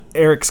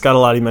Eric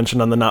Scottalotti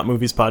mentioned on the Not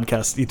Movies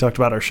podcast, he talked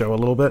about our show a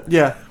little bit.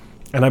 Yeah.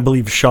 And I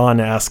believe Sean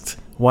asked,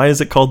 why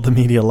is it called the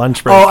media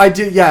lunch break? Oh, I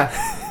did, yeah.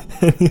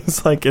 And he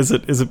was like, is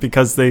it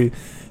because they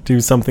do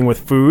something with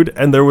food?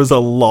 And there was a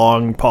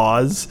long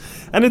pause.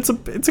 And it's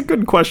a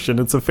good question.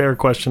 It's a fair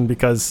question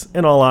because,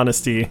 in all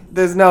honesty...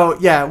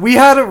 we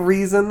had a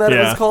reason that it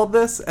was called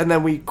this, and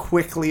then we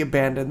quickly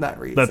abandoned that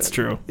reason. That's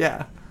true.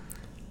 Yeah.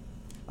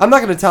 I'm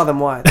not going to tell them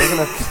why. They're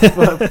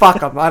going to...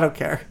 fuck them. I don't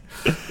care.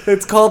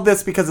 It's called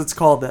this because it's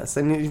called this,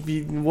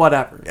 and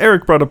whatever.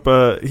 Eric brought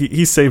up...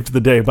 he saved the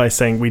day by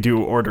saying we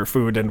do order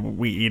food and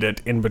we eat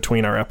it in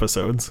between our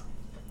episodes.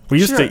 We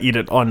used to eat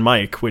it on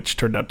mic, which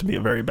turned out to be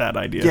a very bad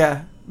idea.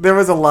 Yeah. There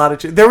was a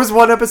lot of... There was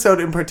one episode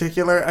in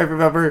particular, I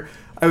remember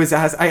I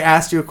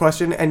asked you a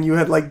question, and you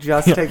had, like,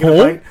 just taken a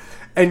bite,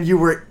 and you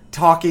were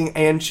talking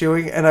and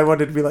chewing, and I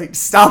wanted to be like,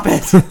 stop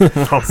it!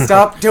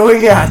 Stop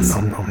doing it!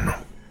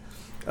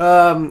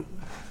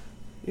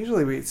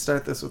 Usually we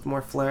start this with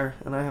more flair,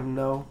 and I have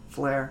no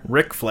flair.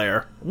 Ric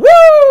Flair.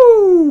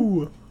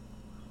 Woo!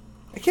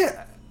 I can't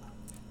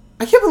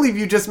believe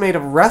you just made a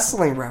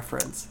wrestling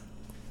reference.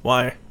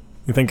 Why?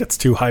 You think it's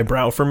too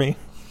highbrow for me?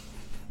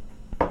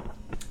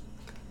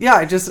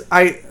 Yeah,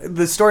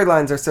 the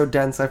storylines are so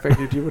dense, I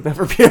figured you would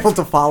never be able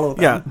to follow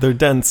them. Yeah, they're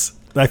dense.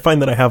 I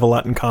find that I have a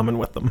lot in common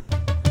with them.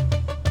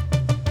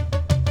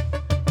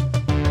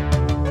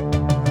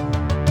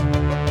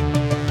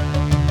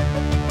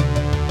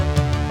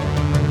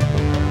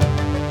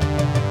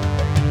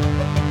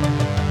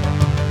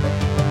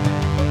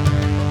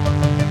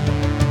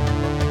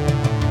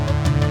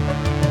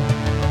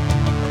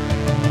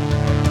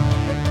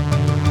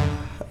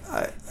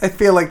 I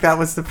feel like that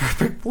was the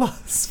perfect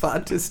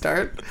spot to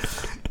start.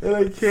 And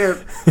I can't.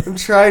 I'm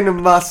trying to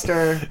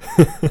muster.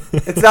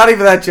 It's not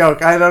even that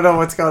joke. I don't know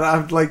what's going on.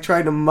 I'm like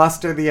trying to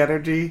muster the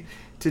energy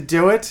to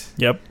do it.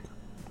 Yep.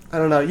 I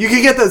don't know. You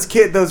can get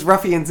those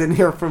ruffians in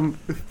here from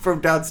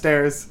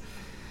downstairs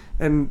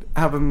and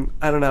have them,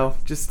 I don't know,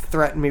 just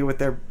threaten me with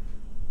their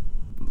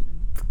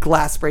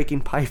glass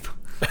breaking pipe.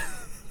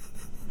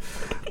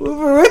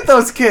 We're with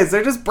those kids.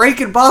 They're just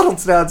breaking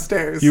bottles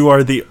downstairs. You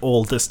are the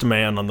oldest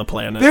man on the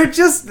planet. They're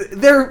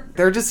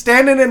just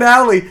standing in an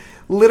alley.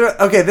 Literally.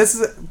 Okay, this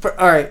is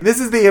all right. This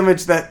is the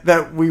image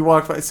that we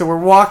walked by. So we're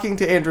walking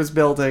to Andrew's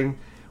building.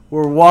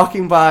 We're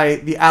walking by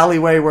the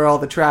alleyway where all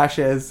the trash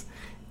is,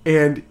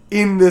 and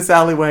in this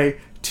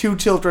alleyway, two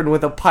children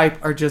with a pipe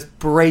are just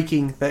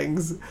breaking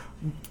things,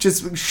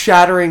 just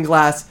shattering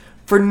glass.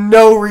 For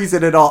no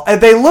reason at all.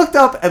 And they looked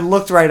up and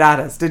looked right at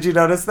us. Did you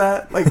notice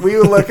that? Like, we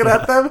were looking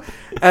at them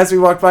as we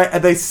walked by,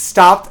 and they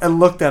stopped and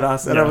looked at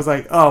us. And I was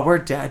like, oh, we're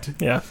dead.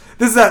 Yeah.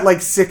 This is at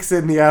like 6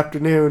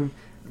 p.m,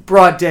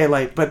 broad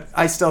daylight. But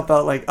I still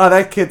felt like, oh,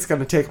 that kid's going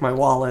to take my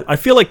wallet. I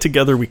feel like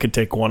together we could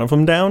take one of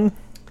them down.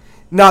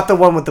 Not the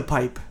one with the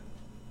pipe.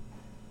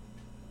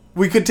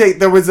 We could take...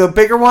 There was a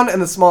bigger one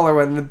and the smaller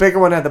one. The bigger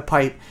one had the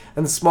pipe,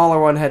 and the smaller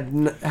one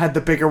had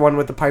the bigger one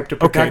with the pipe to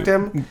protect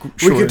him.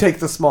 Sure. We could take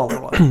the smaller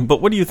one.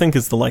 But what do you think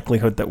is the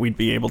likelihood that we'd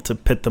be able to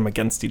pit them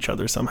against each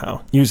other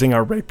somehow, using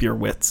our rapier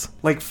wits?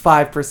 Like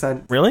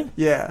 5%. Really?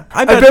 Yeah.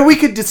 I bet we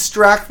could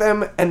distract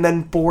them and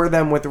then bore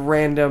them with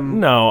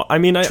random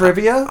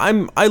trivia.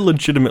 I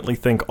legitimately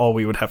think all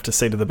we would have to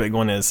say to the big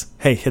one is,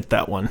 hey, hit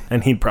that one,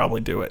 and he'd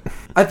probably do it.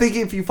 I think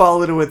if you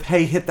followed it with,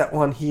 hey, hit that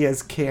one, he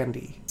has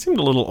candy. Seemed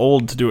a little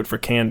old to do it for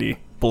candy.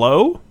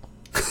 Blow?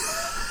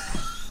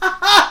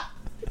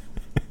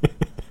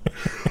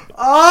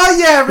 Oh,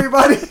 yeah,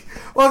 everybody.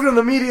 Welcome to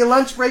the Media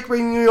Lunch Break,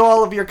 bringing you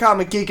all of your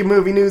comic, geek, and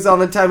movie news on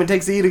the time it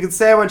takes to eat a good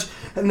sandwich,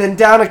 and then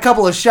down a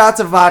couple of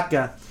shots of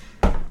vodka.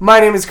 My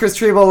name is Chris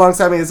Treble.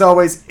 Alongside me, as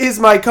always, is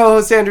my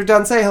co-host, Andrew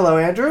Dunn. Say hello,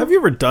 Andrew. Have you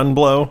ever done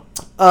blow?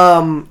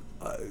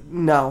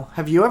 No.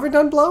 Have you ever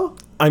done blow?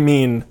 I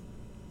mean,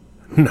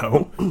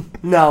 no.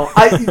 No.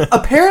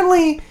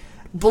 Apparently,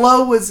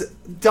 blow was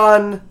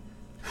done...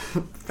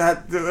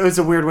 That was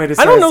a weird way to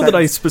say it. I don't know that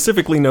I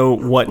specifically know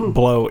what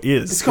blow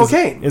is. It's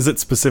cocaine. Is it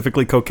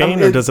specifically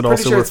cocaine, or does it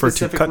also refer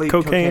to cut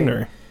cocaine?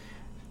 Or?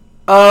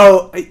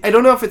 Oh, I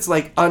don't know if it's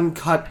like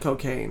uncut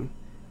cocaine.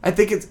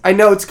 I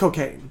know it's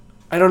cocaine.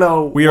 I don't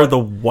know. We are the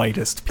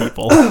whitest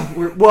people.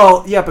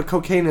 Well, yeah, but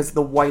cocaine is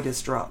the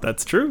whitest drug.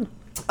 That's true.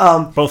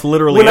 Both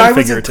literally and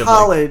figuratively. When I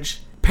was in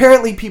college,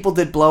 apparently people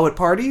did blow at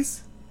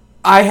parties.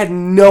 I had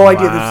no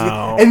idea.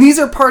 Wow. And these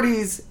are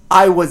parties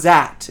I was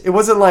at. It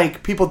wasn't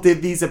like people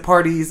did these at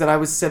parties and I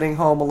was sitting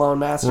home alone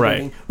masturbating,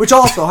 right. Which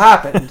also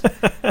happened.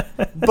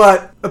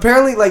 But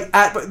apparently, and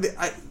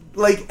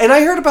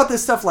I heard about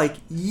this stuff like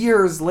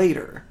years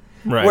later,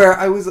 right. Where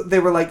they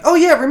were like, "Oh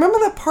yeah, remember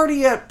that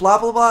party at blah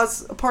blah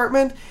blah's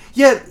apartment?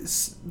 Yeah,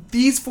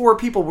 these 4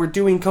 people were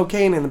doing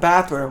cocaine in the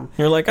bathroom."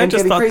 You're like, I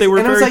just thought crazy. They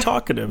were very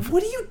talkative.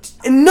 What do you?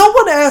 And no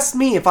one asked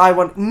me if I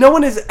want. No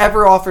one has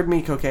ever offered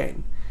me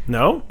cocaine.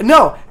 No?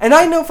 No. And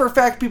I know for a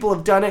fact people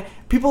have done it.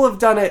 People have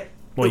done it.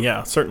 Well,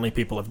 yeah, certainly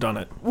people have done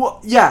it. Well,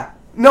 yeah.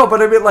 No,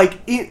 but I mean, like,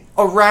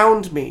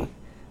 around me.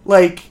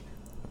 Like,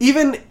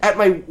 even at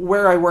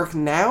where I work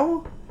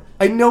now,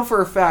 I know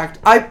for a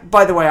fact.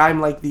 By the way,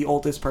 I'm like the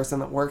oldest person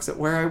that works at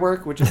where I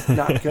work, which is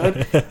not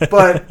good.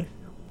 But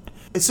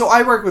so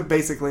I work with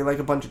basically like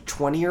a bunch of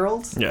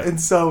 20-year-olds, Yeah. and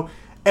so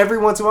every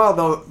once in a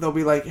while they'll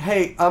be like,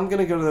 "Hey, I'm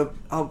gonna go to the.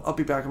 I'll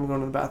be back. I'm going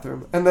to the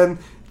bathroom," and then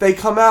they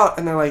come out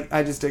and they're like,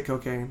 "I just did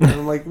cocaine," and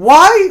I'm like,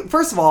 "Why?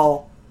 First of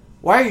all,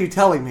 why are you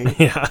telling me?"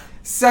 Yeah.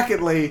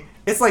 Secondly,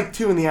 it's like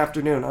 2 PM. I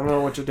don't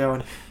know what you're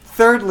doing.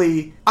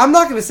 Thirdly, I'm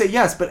not going to say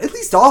yes, but at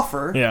least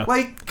offer. Yeah.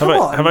 Like, come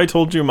on. Have I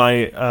told you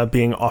my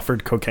being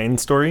offered cocaine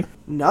story?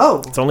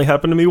 No. It's only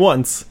happened to me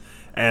once.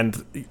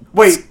 And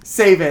wait,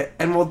 save it,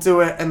 and we'll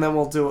do it, and then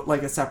we'll do it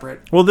like a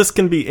separate. Well, this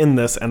can be in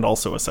this and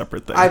also a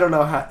separate thing. I don't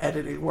know how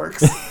editing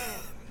works.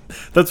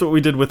 That's what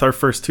we did with our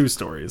first 2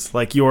 stories.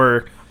 Like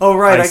your Oh,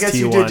 right. I Ice-T guess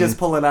you one. did just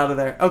pull it out of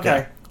there.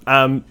 Okay.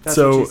 Yeah. That's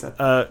so, what she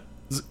said.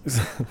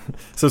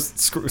 So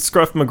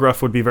Scruff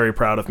McGruff would be very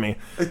proud of me.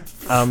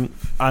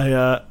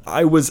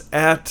 I was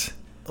at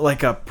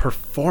like a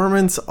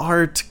performance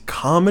art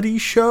comedy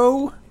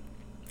show.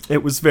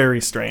 It was very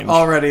strange.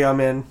 Already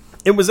I'm in.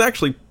 It was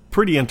actually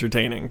pretty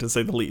entertaining, to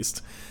say the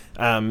least.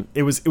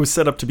 It was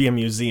set up to be a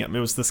museum.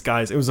 It was this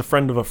guy's. It was a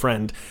friend of a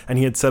friend, and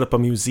he had set up a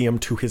museum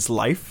to his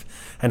life,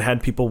 and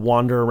had people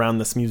wander around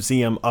this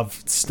museum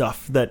of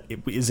stuff that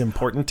is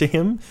important to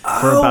him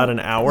for about an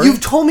hour.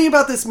 You've told me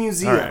about this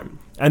museum. All right.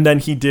 And then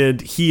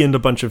he and a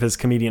bunch of his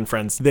comedian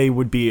friends, they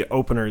would be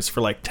openers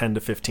for like 10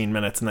 to 15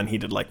 minutes, and then he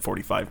did like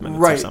 45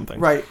 minutes or something.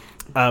 Right.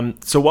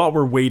 So while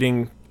we're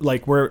waiting,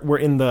 like we're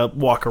in the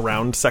walk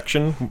around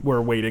section,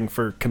 we're waiting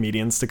for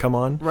comedians to come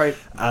on. Right.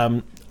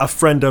 A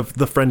friend of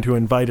the friend who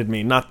invited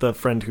me, not the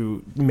friend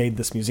who made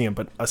this museum,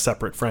 but a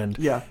separate friend.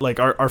 Yeah. Like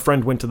our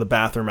friend went to the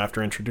bathroom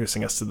after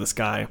introducing us to this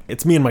guy.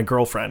 It's me and my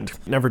girlfriend.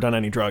 Never done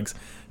any drugs.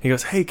 He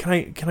goes, "Hey, can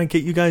I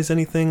get you guys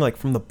anything like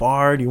from the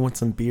bar? Do you want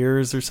some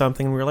beers or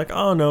something?" And we were like,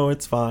 "Oh no,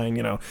 it's fine.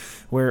 You know,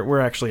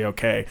 we're actually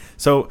okay."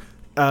 So,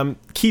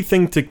 key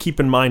thing to keep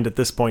in mind at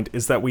this point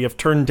is that we have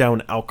turned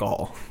down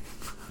alcohol.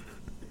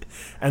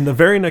 And the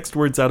very next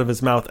words out of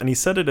his mouth, and he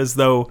said it as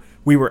though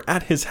we were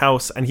at his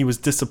house and he was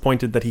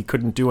disappointed that he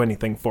couldn't do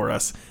anything for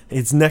us.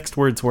 His next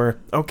words were,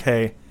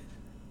 "Okay,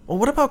 well,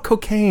 what about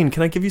cocaine?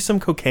 Can I give you some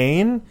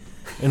cocaine?"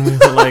 And we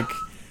were like,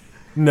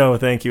 "No,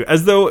 thank you."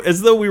 As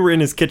though we were in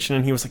his kitchen,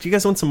 and he was like, "Do you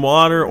guys want some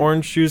water,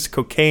 orange juice,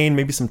 cocaine,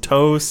 maybe some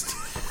toast?"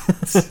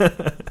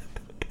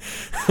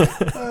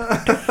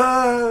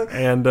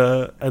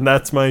 And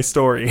that's my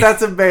story.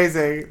 That's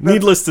amazing.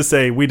 Needless to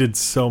say, we did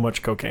so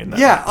much cocaine that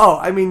Yeah. night. Oh,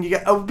 I mean,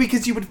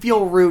 because you would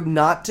feel rude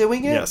not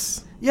doing it.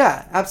 Yes.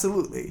 Yeah,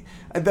 absolutely.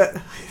 I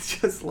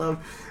just love.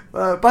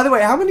 By the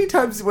way, how many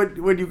times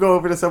when you go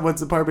over to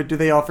someone's apartment do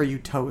they offer you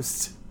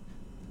toast?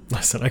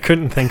 Listen, I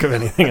couldn't think of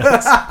anything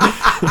else.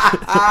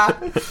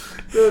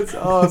 That's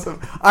awesome.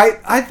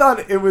 I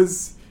thought it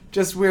was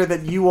just weird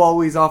that you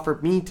always offer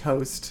me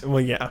toast. Well,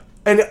 yeah.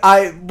 And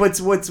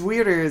what's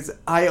weirder is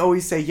I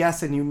always say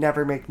yes and you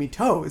never make me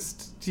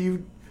toast. Do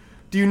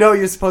you know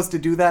you're supposed to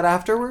do that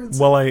afterwards?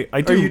 Well, I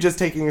do. Or are you just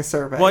taking a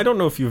survey? Well, I don't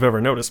know if you've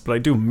ever noticed, but I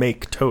do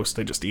make toast.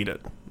 I just eat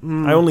it.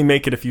 I only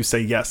make it if you say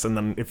yes, and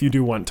then if you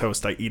do want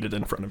toast, I eat it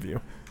in front of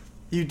you.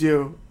 You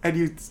do, and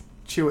you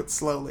chew it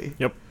slowly.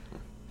 Yep.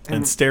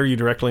 And stare you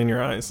directly in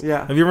your eyes.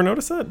 Yeah. Have you ever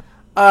noticed that?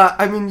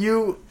 I mean,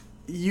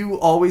 you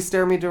always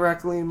stare me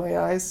directly in my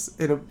eyes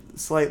in a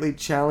slightly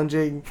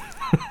challenging,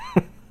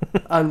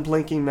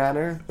 unblinking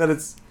manner that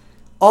it's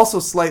also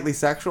slightly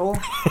sexual.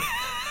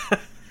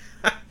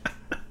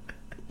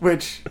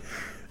 Which...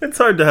 It's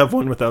hard to have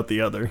one without the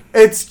other.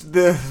 It's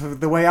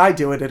the way I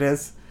do it, it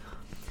is.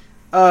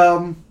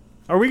 Are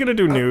we going to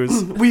do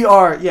news? We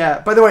are,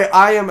 yeah. By the way,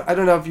 I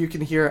don't know if you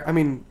can hear, I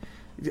mean,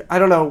 I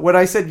don't know. When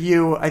I said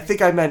you, I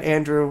think I meant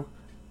Andrew,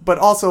 but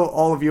also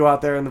all of you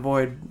out there in the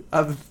void.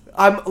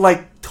 I'm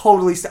like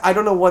totally, I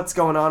don't know what's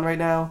going on right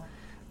now.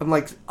 I'm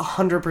like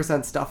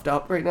 100% stuffed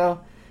up right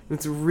now.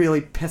 It's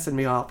really pissing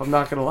me off. I'm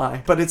not going to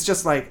lie. But it's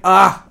just like,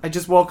 I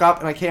just woke up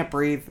and I can't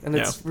breathe. And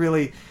it's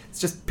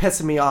just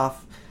pissing me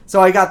off. So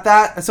I got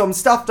that. So I'm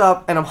stuffed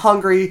up and I'm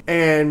hungry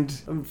and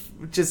I'm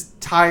just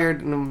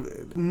tired and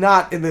I'm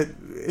not in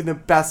the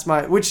best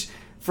mind. Which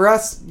for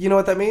us, you know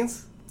what that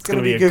means? It's going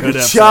to be a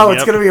good show. Yep.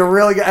 It's going to be a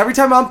really good. Every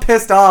time I'm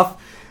pissed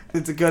off,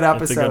 it's a good episode.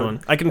 That's a good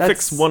one. I can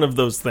fix one of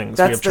those things.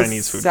 We have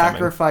Chinese food coming. That's the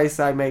sacrifice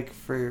I make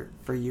for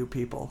you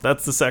people.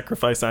 That's the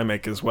sacrifice I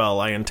make as well.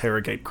 I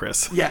interrogate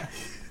Chris. Yeah.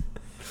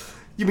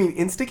 You mean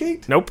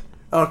instigate? Nope.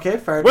 Okay,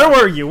 fair enough. Where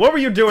were you? What were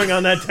you doing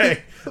on that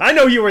day? I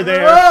know you were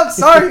there. Oh,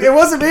 sorry. It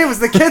wasn't me. It was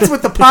the kids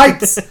with the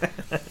pipes.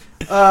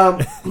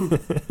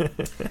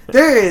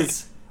 There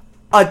is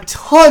a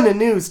ton of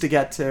news to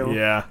get to.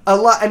 Yeah. A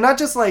lot. And not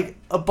just like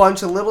a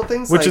bunch of little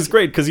things. Which is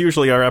great because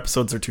usually our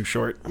episodes are too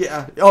short.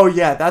 Yeah. Oh,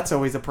 yeah. That's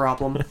always a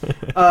problem.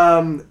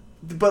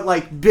 But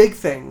like big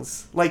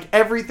things. Like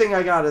everything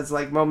I got is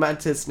like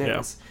momentous news.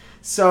 Yeah.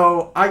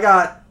 So I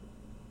got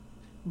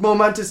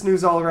momentous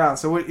news all around.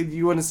 So what,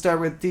 you want to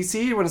start with DC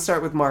or you want to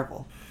start with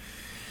Marvel?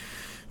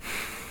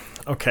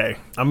 Okay.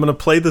 I'm going to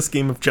play this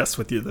game of chess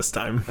with you this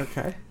time.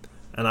 Okay.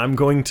 And I'm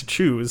going to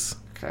choose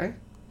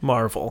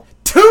Marvel.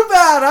 Too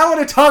bad. I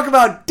want to talk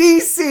about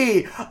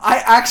DC.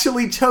 I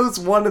actually chose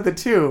one of the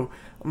two.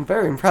 I'm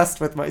very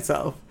impressed with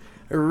myself.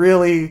 I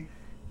really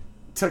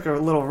took a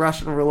little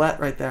Russian roulette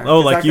right there. Oh,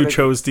 like you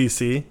chose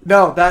DC?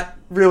 No, that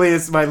really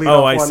is my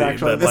lead-off one,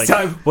 actually, this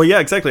time. Well, yeah,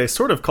 exactly. I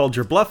sort of called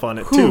your bluff on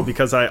it, too,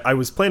 because I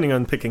was planning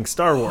on picking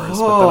Star Wars.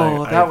 Oh,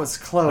 but then that was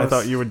close. I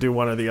thought you would do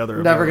one or the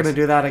other. Never going to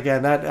do that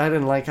again. I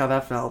didn't like how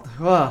that felt.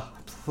 Oh.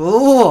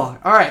 All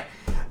right.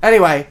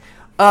 Anyway,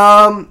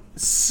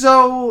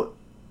 so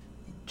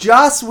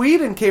Joss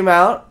Whedon came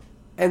out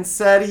and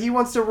said he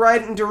wants to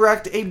write and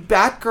direct a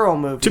Batgirl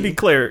movie. To be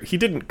clear, he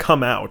didn't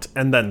come out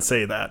and then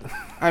say that.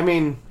 I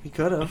mean, he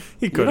could have.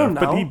 He could have,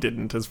 but he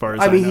didn't, as far as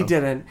I know. I mean, he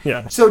didn't.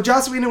 Yeah. So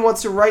Joss Whedon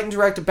wants to write and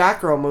direct a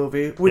Batgirl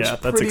movie, which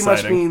pretty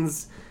much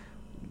means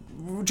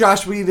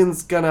Joss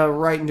Whedon's gonna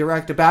write and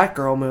direct a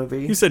Batgirl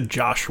movie. You said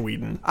Josh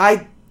Whedon.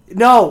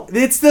 No,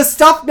 it's the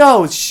Stuff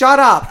Nose. Shut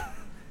up.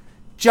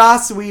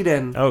 Joss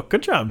Whedon. Oh,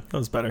 good job. That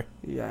was better.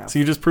 Yeah. So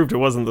you just proved it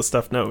wasn't the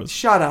stuffed nose.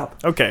 Shut up.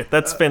 Okay,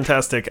 that's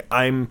fantastic.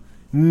 I'm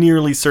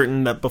nearly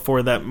certain that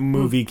before that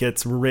movie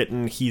gets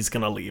written, he's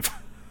gonna leave.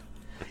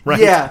 Right?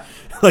 Yeah.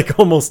 Like,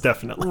 almost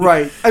definitely.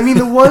 Right. I mean,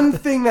 the one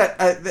thing that...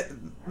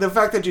 the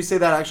fact that you say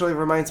that actually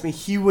reminds me,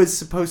 he was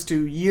supposed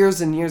to, years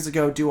and years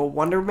ago, do a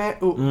Wonder Woman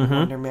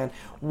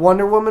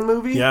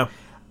movie. Yeah.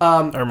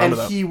 I remember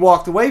that. And he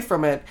walked away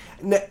from it.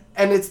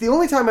 And it's the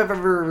only time I've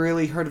ever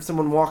really heard of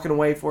someone walking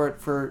away for it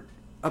for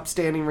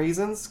upstanding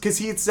reasons. Because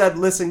he had said,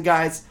 listen,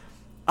 guys,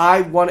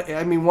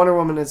 Wonder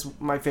Woman is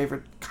my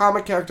favorite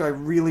comic character. I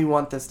really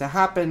want this to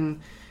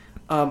happen.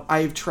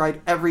 I've tried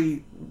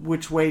every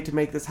which way to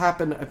make this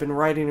happen. I've been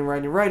writing and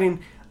writing and writing.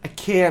 I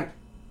can't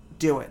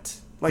do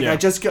it. Like, yeah.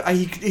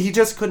 He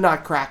just could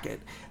not crack it.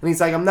 And he's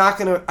like,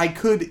 I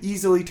could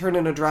easily turn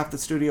in a draft the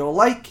studio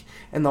like,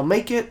 and they'll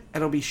make it,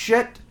 and it'll be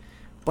shit,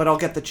 but I'll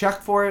get the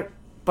check for it,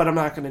 but I'm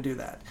not going to do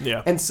that.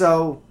 Yeah. And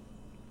so,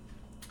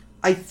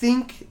 I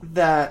think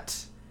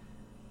that,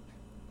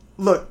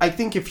 I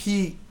think if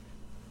he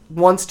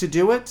wants to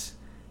do it,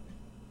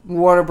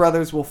 Warner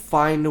Brothers will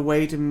find a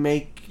way to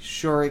make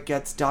sure it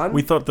gets done.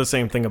 We thought the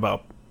same thing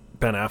about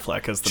Ben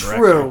Affleck as the director.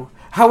 True.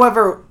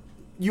 However,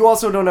 you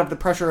also don't have the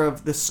pressure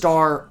of the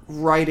star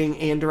writing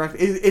and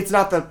directing. It's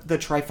not the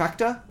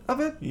trifecta of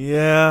it.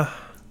 Yeah.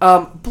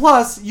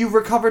 Plus, you've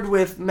recovered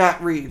with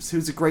Matt Reeves,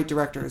 who's a great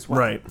director as well.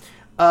 Right.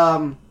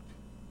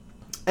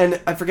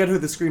 And I forget who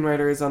the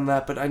screenwriter is on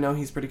that, but I know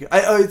he's pretty good.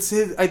 I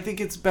think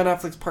it's Ben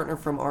Affleck's partner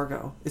from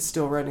Argo is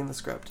still writing the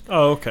script.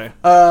 Oh, okay.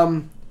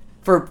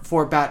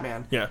 For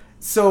Batman. Yeah.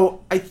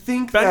 So I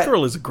think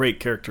Batgirl is a great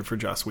character for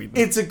Joss Whedon.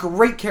 It's a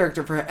great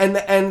character for him,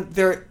 and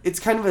it's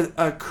kind of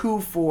a coup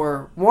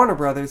for Warner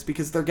Brothers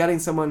because they're getting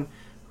someone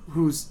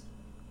who's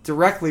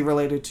directly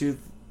related to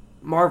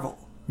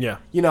Marvel. Yeah.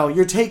 You know,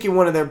 you're taking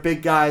one of their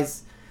big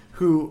guys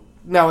who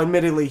now,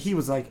 admittedly, he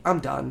was like,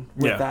 I'm done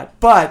with that,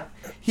 but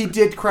he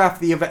did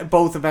craft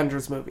both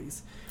Avengers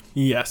movies.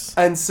 Yes.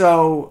 And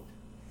so.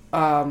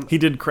 He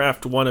did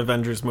craft one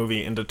Avengers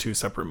movie into two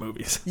separate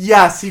movies.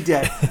 Yes, he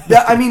did.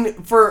 I mean,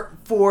 for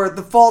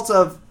the faults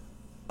of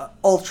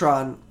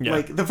Ultron,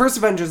 like the first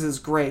Avengers is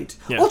great.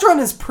 Yeah. Ultron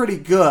is pretty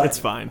good. It's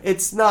fine.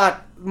 It's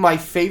not my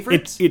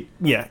favorite.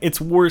 It's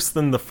worse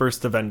than the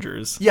first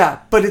Avengers.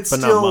 Yeah, but it's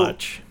still not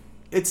much.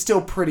 It's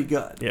still pretty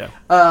good. Yeah.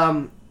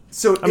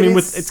 So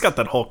it's got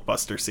that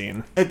Hulkbuster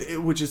scene,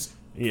 which is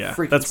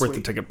freaking that's sweet. worth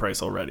the ticket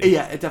price already.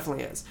 Yeah, it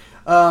definitely is.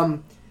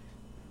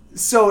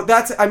 So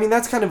that's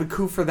kind of a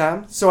coup for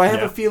them. So I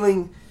have a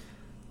feeling.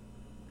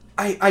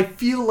 I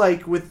feel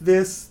like with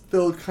this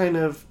they'll kind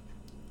of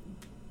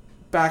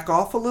back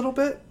off a little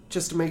bit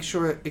just to make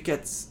sure it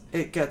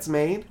gets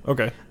made.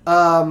 Okay.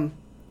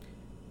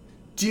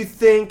 Do you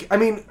think? I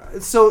mean,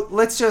 so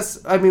let's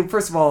just. I mean,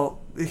 first of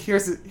all,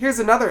 here's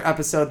another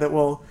episode that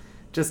will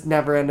just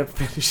never end up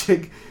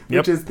finishing,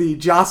 which is the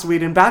Joss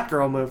Whedon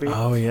Batgirl movie.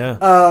 Oh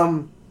yeah.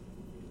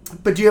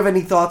 But do you have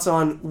any thoughts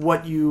on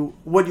what you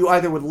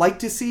either would like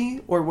to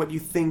see or what you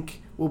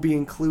think will be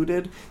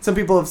included? Some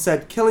people have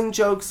said Killing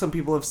Joke. Some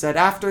people have said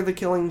after the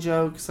Killing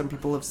Joke. Some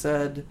people have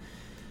said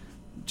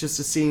just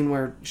a scene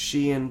where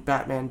she and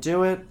Batman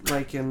do it,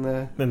 like in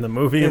the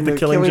movie of the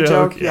Killing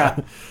Joke.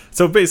 Yeah.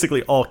 So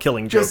basically, all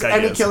Killing Joke. Just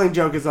any Killing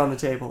Joke is on the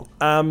table.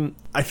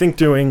 I think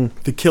doing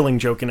the Killing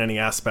Joke in any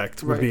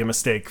aspect would be a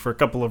mistake for a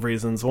couple of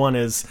reasons. One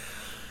is.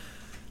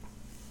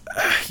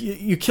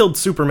 You killed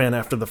Superman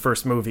after the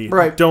first movie.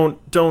 Right. Don't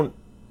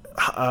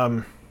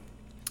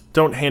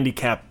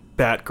handicap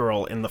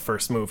Batgirl in the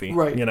first movie.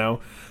 Right. You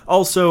know.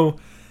 Also,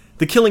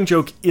 the Killing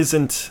Joke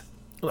isn't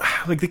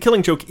a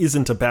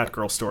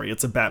Batgirl story.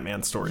 It's a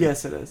Batman story.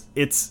 Yes, it is.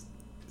 It's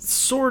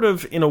sort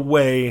of in a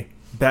way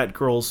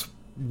Batgirl's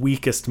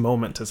weakest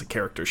moment as a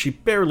character. She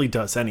barely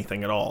does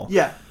anything at all.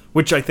 Yeah.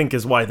 Which I think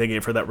is why they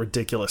gave her that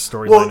ridiculous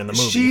storyline in the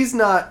movie.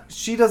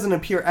 She doesn't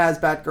appear as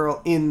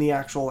Batgirl in the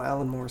actual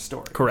Alan Moore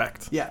story.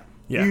 Correct. Yeah.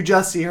 You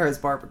just see her as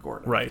Barbara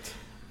Gordon. Right.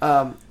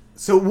 So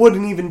it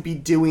wouldn't even be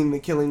doing the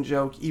Killing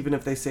Joke, even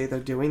if they say they're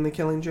doing the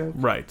Killing Joke.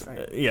 Right.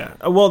 Yeah.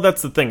 Well,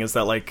 that's the thing, is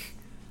that, like,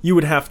 You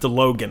would have to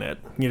Logan it.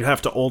 You'd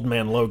have to Old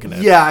Man Logan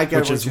it. Yeah, I get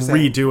which what is you're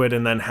saying. redo it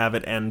and then have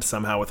it end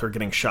somehow with her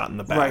getting shot in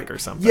the back or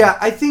something. Yeah,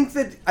 I think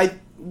that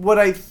what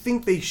I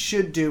think they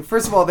should do.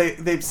 First of all,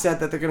 they've said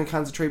that they're going to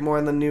concentrate more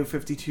on the New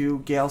 52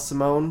 Gail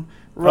Simone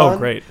run. Oh,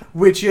 great.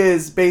 Which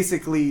is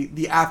basically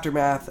the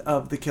aftermath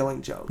of the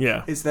Killing Joke.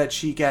 Yeah. Is that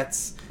she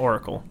gets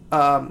Oracle.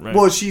 Right.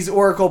 Well, she's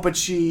Oracle, but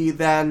she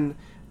then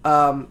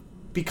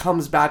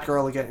becomes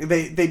Batgirl again.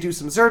 They do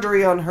some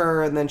surgery on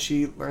her, and then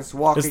she learns to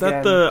walk again.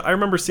 Is that I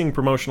remember seeing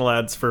promotional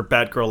ads for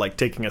Batgirl, like,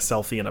 taking a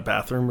selfie in a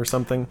bathroom or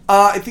something.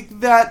 I think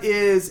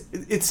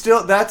that's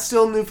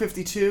still New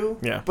 52.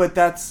 Yeah. But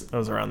that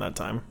was around that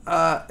time.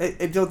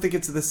 I don't think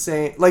it's the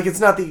same. Like, it's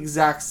not the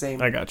exact same.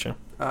 I gotcha.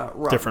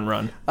 Run. Different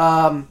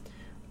run.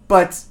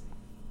 But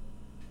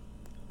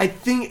I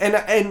think,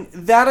 and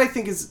that I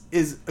think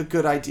is a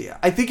good idea.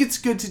 I think it's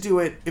good to do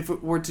it if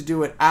it were to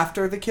do it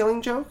after the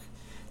Killing Joke.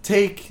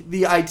 Take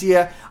the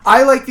idea.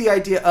 I like the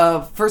idea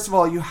of, first of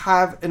all, you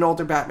have an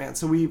older Batman.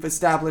 So we've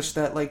established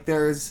that, like,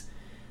 there's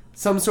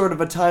some sort of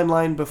a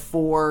timeline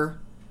before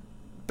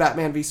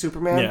Batman v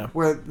Superman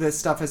where this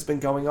stuff has been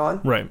going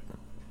on. Right.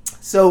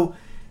 So,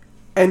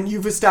 and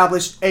you've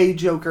established a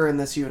Joker in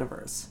this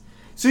universe.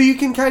 So you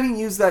can kind of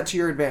use that to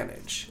your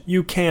advantage.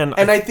 You can.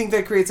 And I think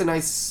that creates a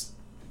nice,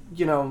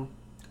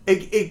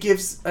 it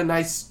gives a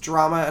nice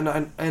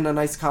drama and a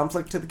nice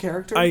conflict to the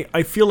character.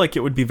 I feel like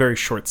it would be very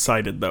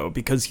short-sighted, though,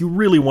 because you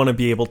really want to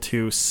be able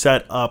to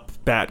set up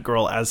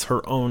Batgirl as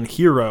her own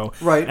hero.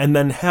 Right. And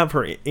then have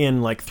her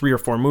in, like, 3 or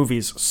 4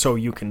 movies so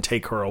you can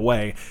take her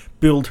away,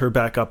 build her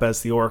back up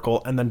as the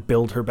Oracle, and then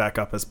build her back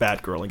up as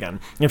Batgirl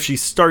again. If she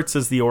starts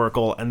as the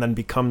Oracle and then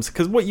becomes...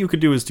 Because what you could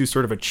do is do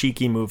sort of a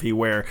cheeky movie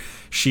where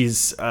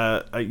she's,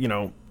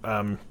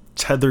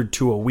 tethered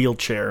to a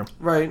wheelchair.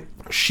 Right.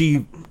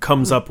 She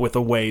comes up with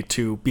a way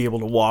to be able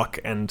to walk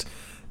and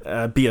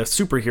be a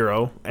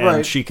superhero,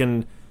 and she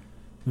can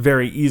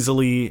very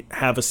easily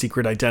have a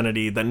secret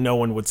identity that no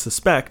one would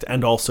suspect,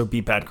 and also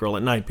be Batgirl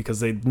at night, because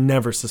they'd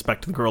never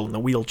suspect the girl in the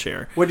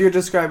wheelchair. What you're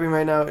describing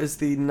right now is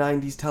the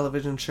 90s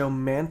television show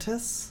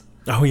Mantis?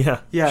 Oh,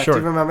 yeah. Yeah, sure.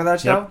 do you remember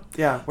that show? Yep.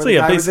 Yeah, where the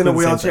guy was in a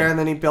wheelchair and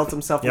then he built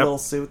himself a little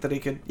suit that he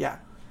could,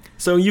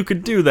 So you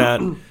could do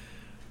that,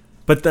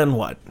 but then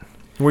what?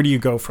 Where do you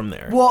go from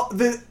there? Well,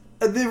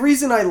 the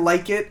reason I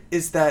like it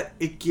is that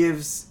it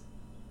gives...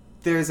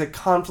 There's a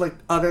conflict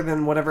other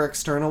than whatever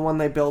external one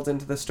they build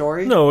into the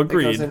story. No,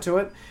 agreed. That goes into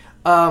it.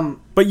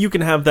 But you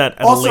can have that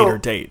at also, a later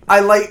date. I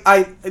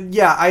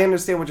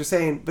understand what you're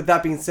saying, but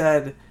that being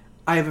said,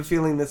 I have a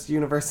feeling this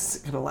universe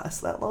isn't going to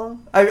last that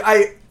long.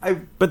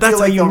 But that's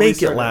how you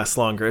make it last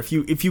longer. If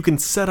you can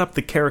set up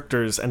the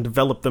characters and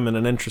develop them in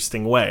an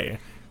interesting way,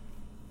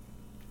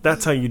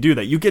 that's how you do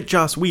that. You get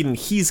Joss Whedon,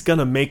 he's going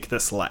to make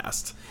this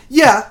last.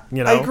 Yeah,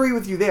 I agree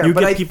with you there. You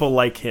get people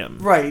like him.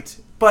 Right,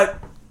 but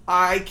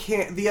I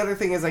can't... The other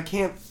thing is I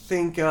can't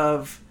think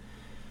of...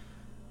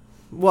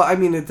 Well, I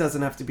mean, it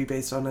doesn't have to be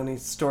based on any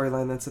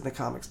storyline that's in the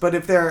comics. But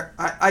if they're...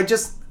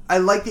 I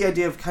like the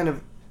idea of kind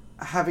of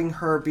having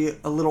her be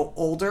a little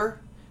older,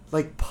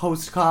 like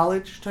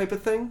post-college type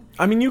of thing.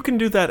 I mean, you can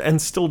do that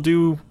and still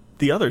do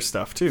the other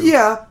stuff, too.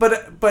 Yeah,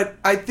 but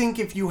I think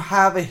if you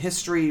have a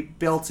history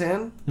built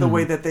in, the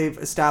way that they've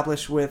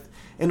established with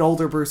an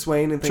older Bruce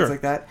Wayne and things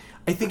like that...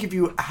 I think if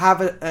you have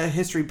a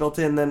history built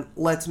in, then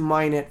let's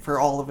mine it for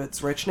all of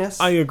its richness.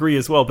 I agree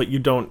as well, but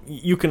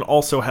you can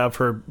also have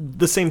her,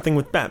 the same thing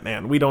with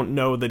Batman. We don't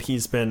know that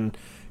he's been,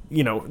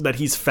 that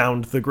he's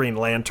found the Green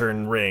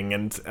Lantern ring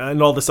and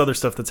all this other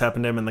stuff that's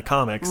happened to him in the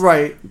comics.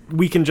 Right.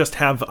 We can just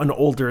have an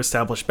older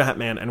established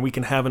Batman, and we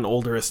can have an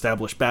older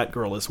established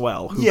Batgirl as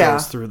well, who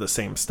goes through the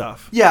same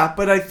stuff. Yeah,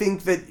 but I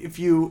think that if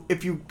you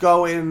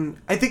go in,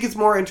 I think it's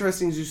more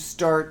interesting to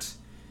start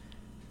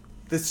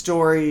the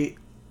story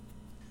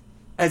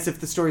as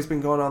if the story's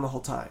been going on the whole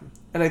time.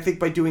 And I think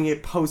by doing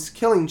it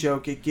post-Killing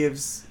Joke, it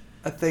gives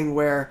a thing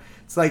where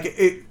it's like,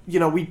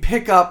 we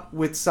pick up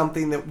with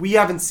something that we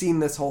haven't seen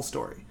this whole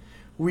story.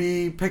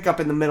 We pick up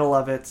in the middle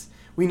of it.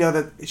 We know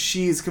that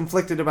she's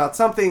conflicted about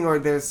something, or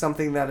there's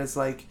something that is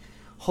like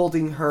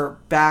holding her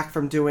back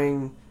from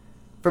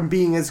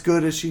being as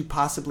good as she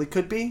possibly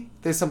could be.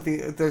 There's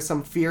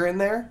some fear in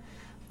there.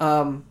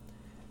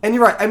 And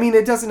you're right. I mean,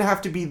 it doesn't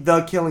have to be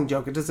the Killing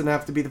Joke. It doesn't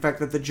have to be the fact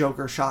that the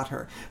Joker shot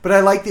her. But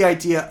I like the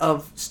idea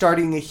of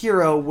starting a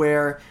hero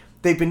where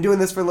they've been doing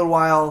this for a little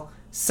while.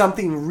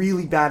 Something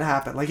really bad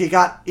happened. Like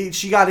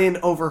she got in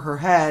over her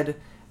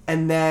head,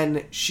 and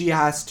then she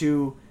has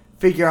to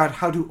figure out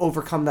how to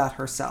overcome that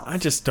herself. I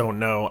just don't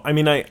know. I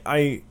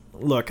mean,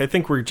 look, I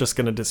think we're just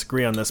going to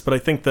disagree on this, but I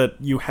think that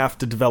you have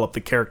to develop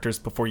the characters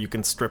before you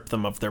can strip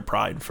them of their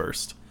pride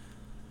first.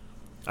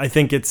 I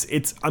think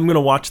I'm going to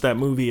watch that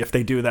movie if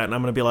they do that, and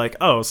I'm going to be like,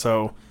 oh,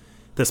 so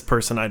this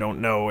person I don't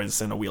know is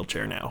in a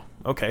wheelchair now.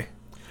 Okay.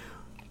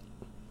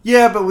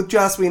 Yeah, but with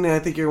Joss Whedon, I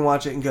think you're going to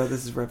watch it and go,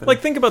 this is riveting. Like,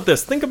 think about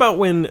this. Think about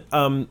when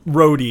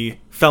Rhodey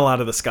fell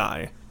out of the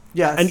sky.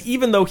 Yes. And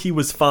even though he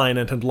was fine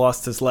and had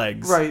lost his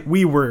legs,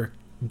 we were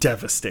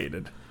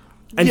devastated.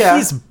 And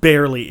he's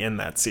barely in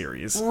that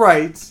series.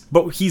 Right.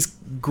 But he's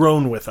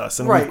grown with us,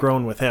 and Right. we've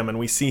grown with him, and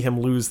we see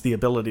him lose the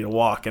ability to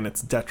walk, and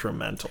it's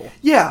detrimental.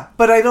 Yeah,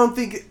 but I don't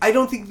think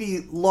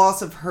the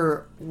loss of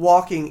her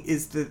walking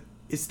is the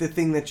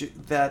thing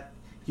that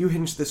you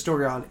hinge the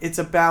story on. It's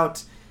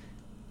about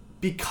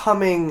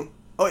overcoming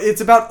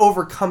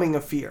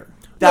a fear.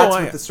 That's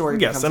what the story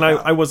becomes about. Yes,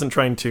 and I wasn't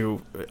trying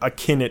to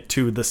akin it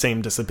to the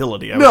same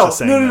disability. I was just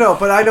saying No,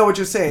 but I know what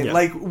you're saying. Yeah.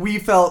 Like, we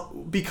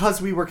felt,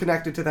 because we were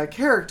connected to that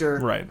character,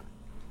 right?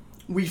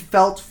 We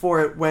felt for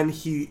it when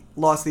he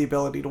lost the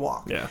ability to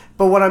walk. Yeah.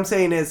 But what I'm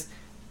saying is,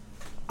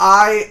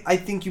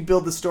 I think you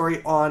build the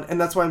story on, and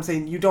that's why I'm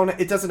saying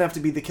it doesn't have to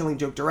be the Killing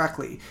Joke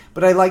directly,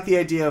 but I like the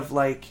idea of,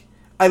 like,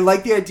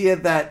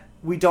 that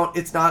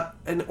it's not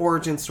an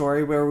origin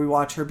story where we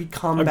watch her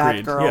become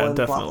Batgirl and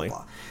definitely. blah, blah,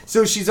 blah.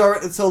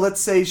 So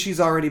let's say she's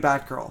already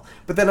Batgirl.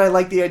 But then I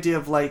like the idea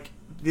of, like,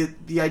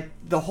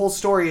 the whole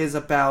story is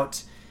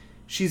about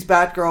she's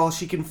Batgirl,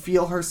 she can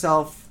feel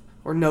herself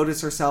or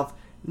notice herself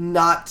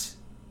not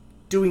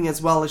doing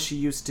as well as she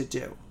used to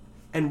do.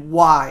 And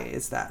why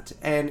is that?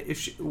 And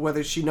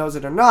whether she knows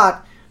it or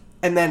not,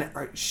 and then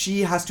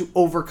she has to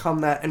overcome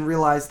that and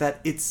realize that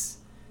it's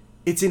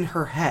in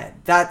her head.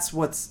 That's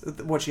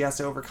what she has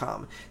to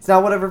overcome. It's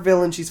not whatever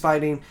villain she's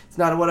fighting. It's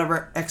not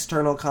whatever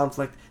external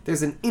conflict.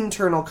 There's an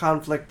internal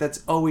conflict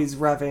that's always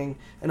revving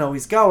and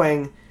always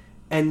going,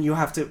 and you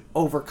have to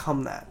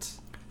overcome that.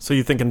 So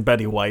you thinking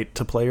Betty White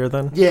to play her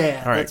then?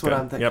 Yeah, that's what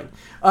I'm thinking.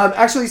 Yep.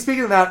 Actually,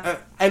 speaking of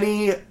that,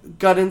 any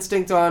gut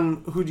instinct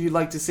on who do you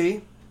like to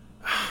see?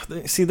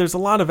 See, there's a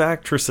lot of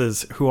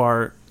actresses who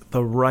are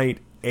the right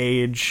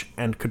age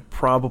and could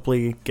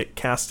probably get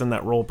cast in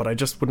that role, but I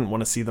just wouldn't want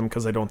to see them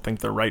because I don't think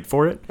they're right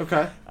for it.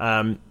 Okay.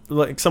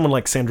 Like someone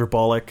like Sandra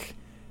Bullock,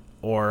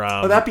 or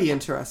that'd be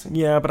interesting.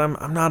 Yeah, but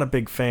I'm not a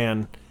big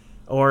fan.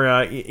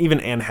 Or even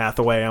Anne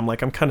Hathaway. I'm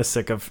kind of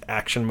sick of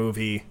action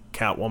movie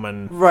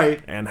Catwoman.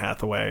 Right. Anne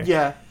Hathaway.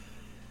 Yeah.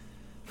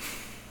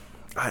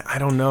 I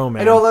don't know,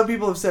 man. I know a lot of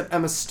people have said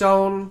Emma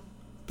Stone,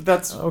 but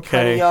that's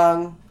kind of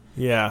young.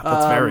 Yeah,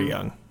 that's very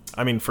young.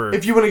 I mean,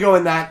 if you want to go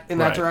in that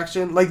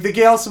direction, like the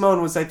Gail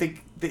Simone was, I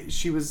think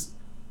she was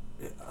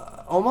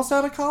almost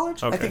out of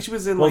college. Okay. I think she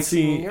was in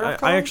senior year of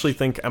college. I actually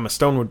think Emma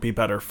Stone would be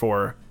better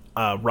for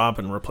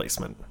Robin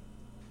replacement.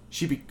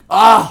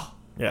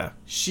 Yeah,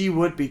 she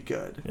would be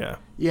good.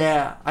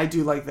 Yeah, I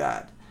do like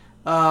that.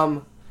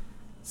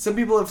 Some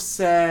people have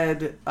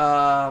said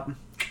I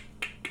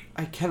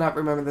cannot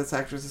remember this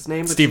actress's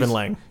name. But Stephen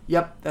Lang.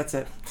 Yep, that's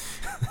it.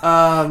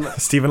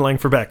 Stephen Lang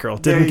for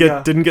Batgirl. Didn't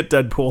get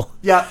Deadpool.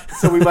 Yeah,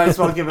 so we might as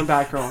well give him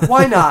Batgirl.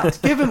 Why not?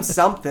 Give him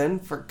something,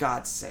 for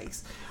God's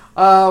sakes.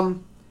 The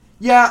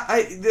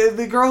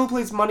girl who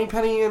plays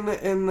Moneypenny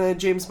in the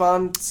James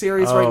Bond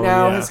series right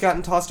now has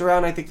gotten tossed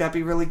around. I think that'd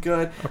be really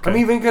good. Okay. I'm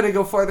even going to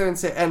go further and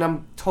say, and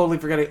I'm totally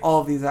forgetting all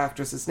of these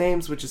actresses'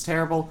 names, which is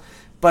terrible,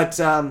 but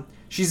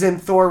she's in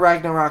Thor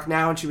Ragnarok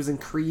now, and she was in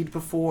Creed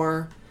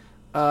before.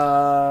 You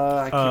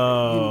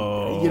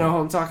know who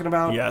I'm talking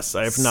about? Yes,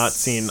 I have not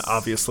seen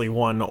obviously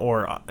one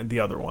or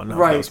the other one of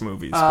those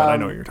movies, but I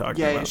know what you're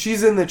talking about. Yeah,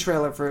 she's in the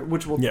trailer for it,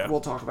 which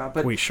we'll talk about.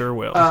 But we sure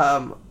will.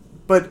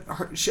 But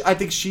I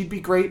think she'd be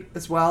great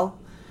as well.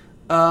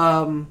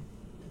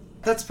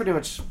 That's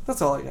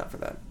all I got for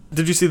that.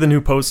 Did you see the new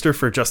poster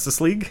for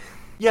Justice League?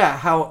 Yeah,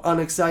 how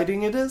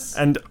unexciting it is.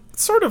 And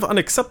sort of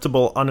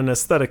unacceptable on an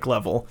aesthetic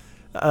level.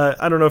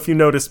 I don't know if you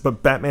noticed,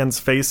 but Batman's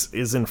face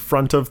is in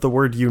front of the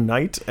word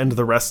unite, and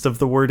the rest of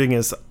the wording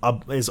is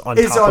on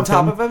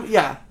top of him.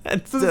 Yeah.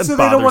 So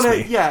they don't want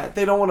to. Yeah,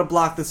 they don't want to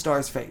block the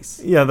star's face.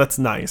 Yeah, that's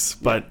nice,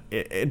 but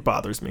it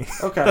bothers me.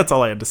 Okay, that's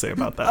all I had to say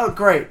about that. Oh,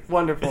 great,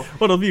 wonderful.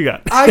 What have you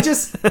got?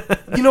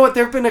 You know what?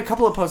 There have been a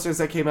couple of posters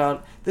that came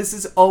out. This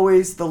is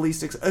always the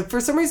least. For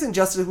some reason,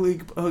 Justice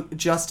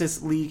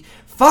League.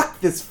 Fuck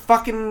this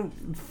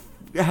fucking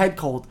head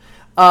cold.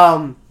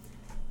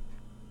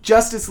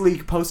 Justice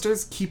League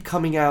posters keep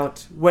coming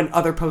out when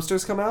other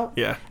posters come out.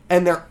 Yeah.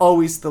 And they're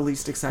always the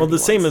least exciting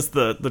ones. Same as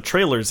the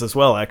trailers as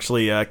well,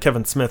 actually.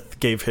 Kevin Smith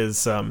gave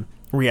his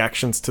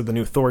reactions to the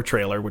new Thor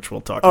trailer, which we'll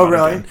talk about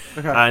really? again.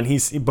 Okay.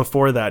 And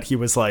before that, he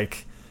was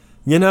like,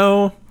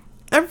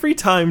 every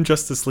time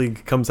Justice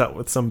League comes out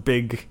with some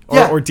big...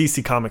 Or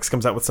DC Comics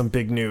comes out with some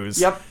big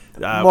news. Yep.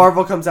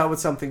 Marvel comes out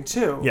with something,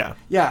 too. Yeah.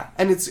 Yeah.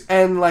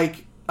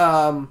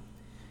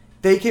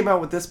 They came out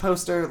with this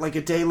poster, like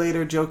a day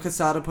later, Joe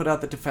Quesada put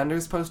out the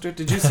Defenders poster.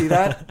 Did you see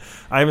that?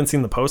 I haven't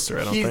seen the poster,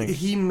 I don't think.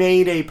 He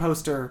made a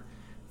poster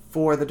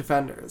for the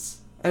Defenders,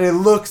 and it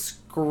looks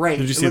great.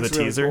 Did you see the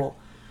teaser? Cool.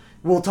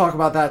 We'll talk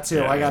about that, too.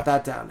 Yeah, I got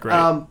that down.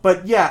 Great.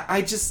 But yeah,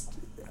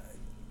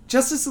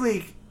 Justice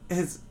League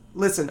has...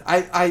 Listen,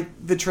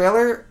 the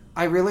trailer,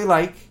 I really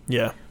like.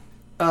 Yeah.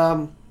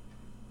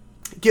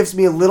 Gives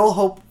me a little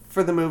hope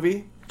for the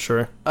movie.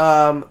 Sure.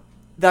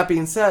 That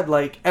being said,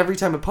 every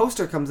time a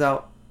poster comes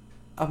out,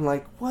 I'm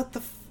like, what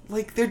the...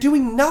 like they're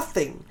doing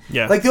nothing.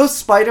 Yeah. Like those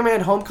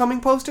Spider-Man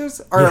Homecoming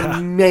posters are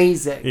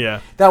amazing.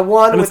 Yeah. That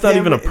one, and with it's not him,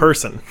 even a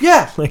person.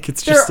 Yeah, like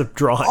it's just a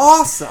drawing.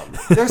 Awesome.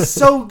 They're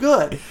so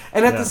good.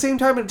 And at the same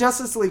time, a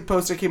Justice League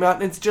poster came out,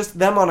 and it's just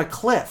them on a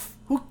cliff.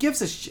 Who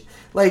gives a shit?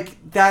 Like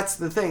that's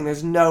the thing.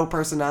 There's no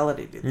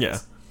personality to this. Yeah.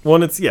 Well,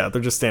 and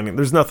they're just standing.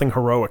 There's nothing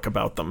heroic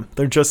about them.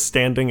 They're just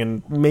standing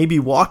and maybe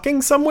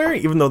walking somewhere,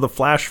 even though the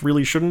Flash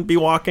really shouldn't be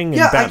walking.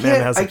 And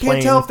Batman has a plane. I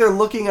can't tell if they're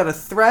looking at a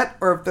threat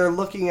or if they're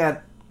looking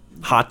at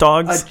hot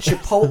dogs, a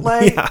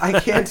Chipotle. Yeah. I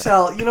can't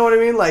tell. You know what I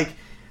mean? Like,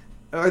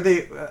 are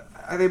they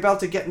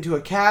about to get into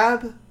a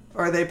cab?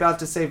 Or are they about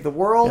to save the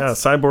world? Yeah,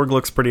 Cyborg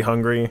looks pretty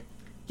hungry.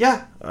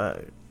 Yeah.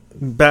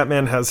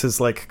 Batman has his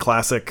like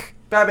classic.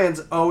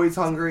 Batman's always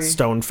hungry.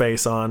 Stone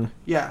face on.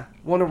 Yeah.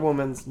 Wonder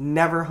Woman's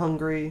never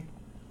hungry.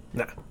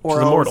 Nah, or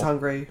she's always immortal.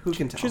 Hungry. Who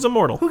can tell? She's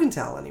immortal. Who can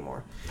tell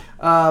anymore?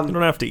 You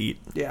don't have to eat.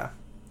 Yeah.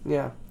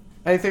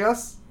 Anything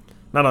else?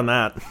 Not on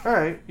that. All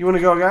right. You want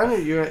to go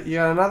again? You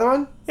got another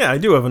one? Yeah, I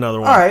do have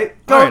another one. All right.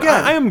 Go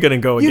again. I am going to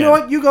go again. You know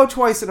what? You go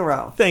twice in a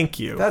row. Thank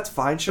you. That's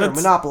fine. Sure.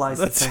 Monopolize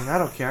the thing. I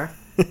don't care.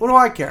 What do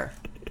I care?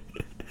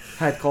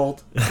 Head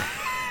cold.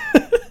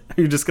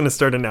 You're just going to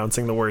start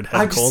announcing the word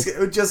head cold?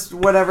 Just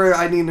whenever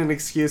I need an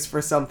excuse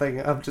for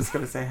something, I'm just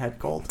going to say head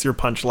cold. It's your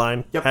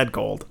punchline. Yep. Head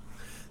cold.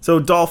 So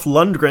Dolph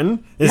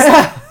Lundgren is...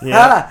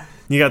 yeah.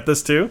 You got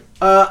this too?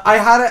 I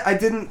had it.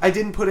 I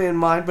didn't put it in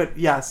mind, but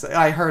yes,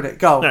 I heard it.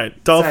 Go. All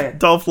right.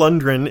 Dolph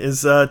Lundgren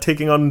is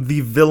taking on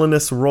the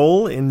villainous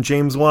role in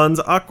James Wan's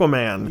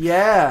Aquaman.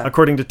 Yeah.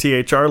 According to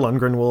THR,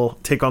 Lundgren will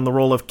take on the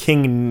role of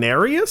King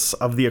Nereus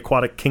of the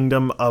aquatic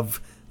kingdom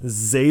of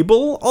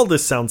Zabel. All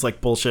this sounds like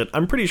bullshit.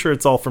 I'm pretty sure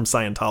it's all from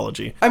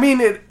Scientology. I mean,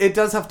 it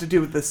does have to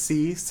do with the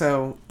sea,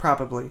 so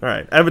probably. All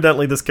right.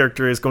 Evidently, this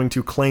character is going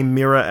to claim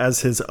Mira as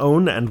his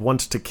own and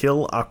want to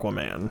kill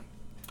Aquaman.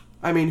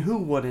 I mean, who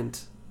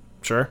wouldn't?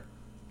 Sure.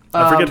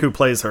 I forget who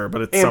plays her,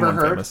 but it's Amber someone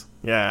Heard. famous.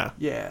 Yeah.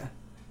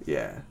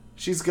 Yeah.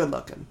 She's good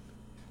looking.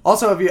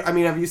 Also, have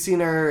you seen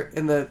her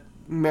in the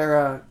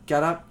Mara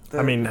getup?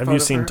 Have you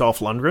seen Dolph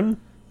Lundgren?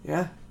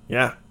 Yeah.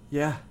 Yeah.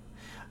 Yeah.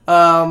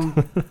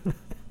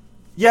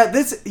 Yeah,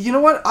 this, you know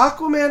what?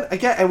 Aquaman,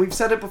 again, and we've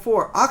said it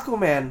before,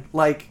 Aquaman,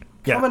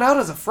 coming out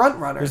as a front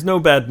runner. There's no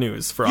bad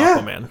news for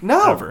Aquaman.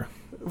 No. Ever.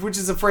 Which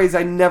is a phrase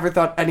I never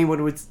thought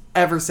anyone would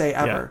ever say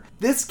ever. Yeah.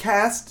 This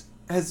cast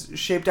has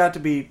shaped out to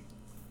be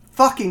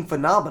fucking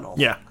phenomenal.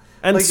 Yeah.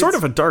 And sort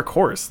of a dark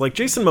horse. Like,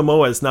 Jason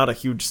Momoa is not a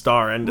huge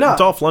star, and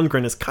Dolph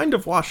Lundgren is kind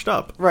of washed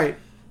up. Right.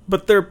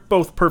 But they're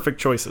both perfect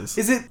choices.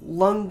 Is it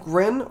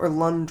Lundgren or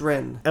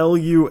Lundgren?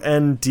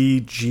 Lundgren.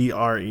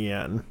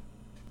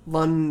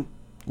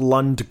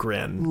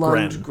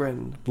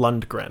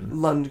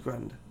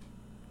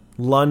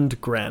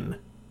 Lundgren.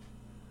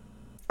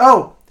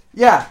 Oh,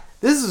 yeah.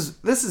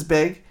 This is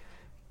big.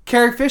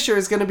 Carrie Fisher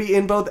is going to be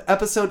in both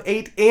Episode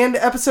 8 and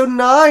Episode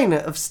 9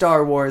 of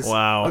Star Wars.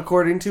 Wow.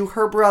 According to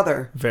her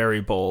brother.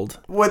 Very bold.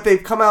 What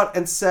they've come out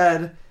and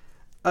said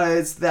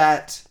is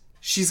that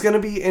she's going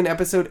to be in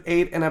Episode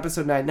 8 and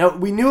Episode 9. Now,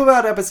 we knew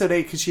about Episode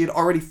 8 because she had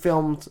already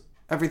filmed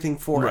everything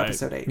for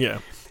Episode 8. Yeah.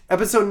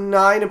 Episode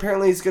 9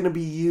 apparently is going to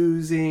be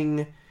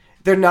using...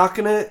 They're not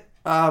going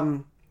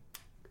to...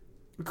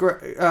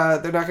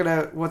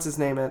 What's his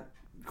name?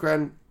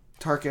 Grand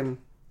Tarkin.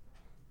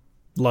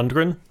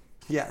 Lundgren?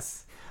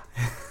 Yes.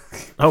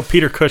 Oh,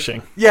 Peter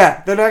Cushing.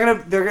 Yeah, they're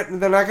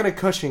not gonna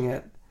Cushing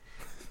it.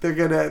 They're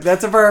gonna...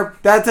 That's a verb.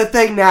 That's a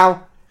thing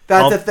now.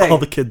 That's a thing. All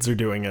the kids are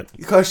doing it.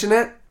 Cushion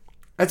it?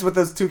 That's what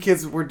those two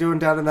kids were doing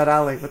down in that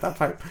alley with that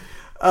pipe.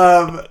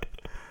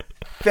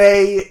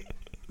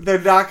 They're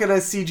not going to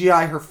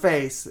CGI her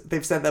face.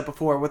 They've said that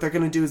before. What they're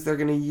going to do is they're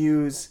going to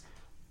use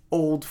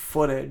old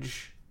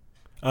footage.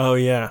 Oh,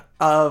 yeah.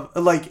 Of,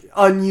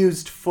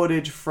 unused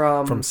footage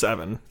from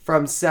 7.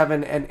 From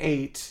 7 and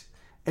 8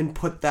 and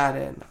put that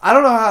in. I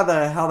don't know how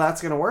the hell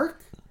that's going to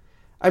work.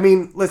 I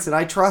mean, listen,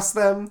 I trust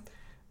them.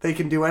 They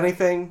can do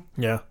anything.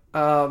 Yeah.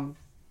 At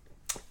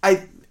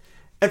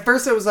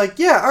first I was like,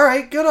 yeah, all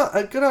right,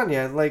 good on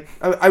you. Like,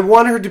 I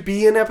want her to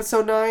be in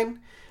Episode 9.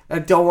 I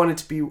don't want it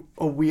to be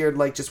a weird,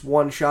 just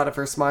one shot of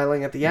her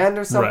smiling at the end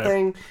or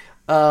something.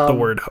 Right. The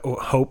word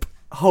hope.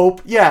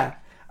 Hope, yeah.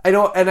 I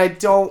don't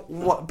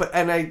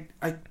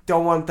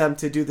want them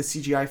to do the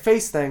CGI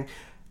face thing.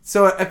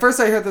 So at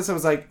first I heard this, I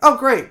was like, oh,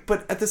 great.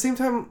 But at the same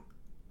time,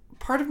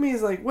 part of me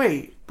is like,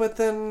 wait, but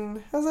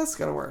then how's this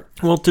going to work?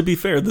 Well, to be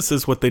fair, this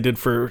is what they did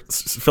for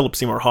Philip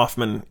Seymour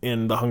Hoffman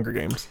in The Hunger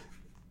Games.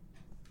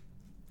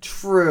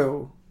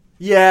 True.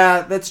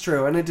 Yeah, that's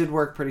true. And it did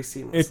work pretty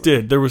seamlessly. It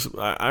did.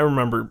 I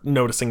remember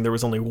noticing there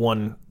was only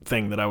one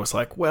thing that I was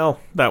like, well,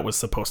 that was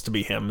supposed to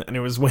be him. And it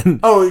was when...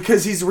 Oh,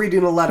 because he's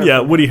reading a letter. Yeah,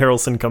 Woody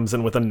Harrelson comes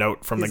in with a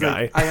note from the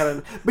guy.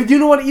 But you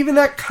know what? Even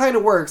that kind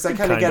of works. I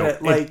kind of get it.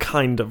 It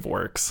kind of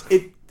works.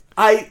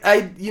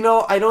 I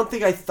don't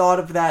think I thought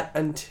of that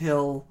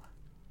until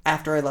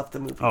after I left the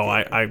movie Oh,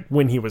 theater. I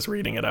when he was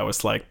reading it, I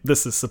was like,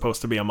 this is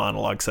supposed to be a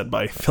monologue said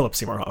by Philip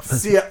Seymour Hoffman.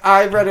 See,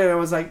 I read it and I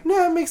was like,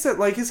 no, it makes sense.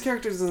 Like, his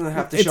character doesn't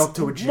have to show up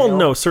to a jail. Well,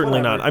 no, certainly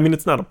Whatever. not. I mean,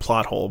 it's not a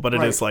plot hole, but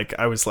it is like,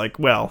 I was like,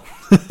 well,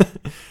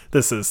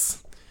 this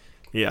is,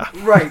 yeah.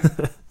 Right.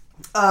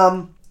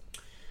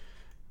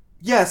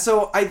 Yeah,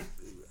 so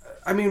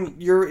I mean,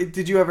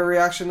 did you have a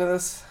reaction to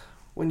this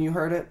when you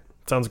heard it?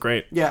 Sounds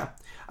great. Yeah.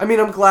 I mean,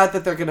 I'm glad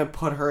that they're going to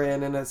put her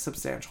in a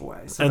substantial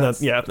way. So And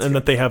that's and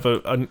that they have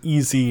an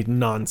easy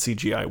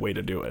non-CGI way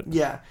to do it.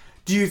 Yeah.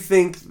 Do you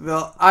think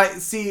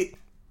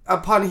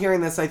upon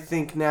hearing this, I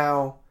think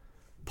now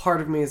part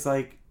of me is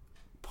like,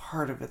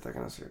 part of it they're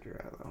going to surgery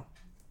out, though.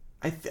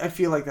 I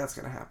feel like that's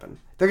going to happen.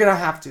 They're going to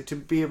have to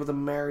be able to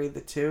marry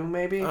the two,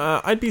 maybe.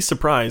 I'd be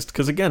surprised,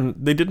 because again,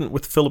 they didn't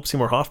with Philip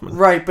Seymour Hoffman.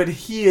 Right, but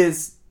he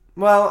is...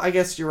 Well, I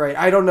guess you're right.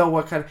 I don't know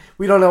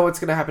we don't know what's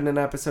going to happen in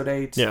episode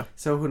 8. Yeah.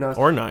 So who knows?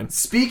 Or 9.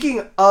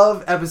 Speaking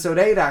of episode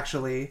 8,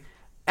 actually,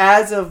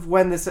 as of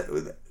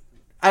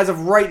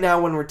right now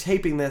when we're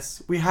taping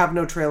this, we have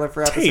no trailer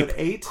for episode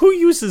 8. Who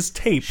uses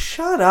tape?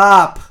 Shut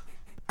up.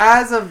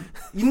 As of...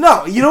 you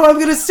know what? I'm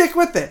going to stick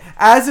with it.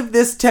 As of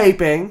this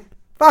taping,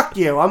 fuck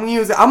you.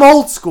 I'm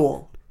old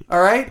school.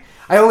 All right?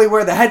 I only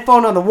wear the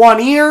headphone on the one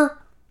ear.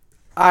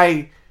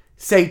 I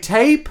say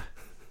tape.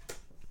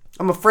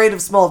 I'm afraid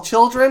of small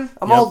children.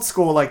 I'm old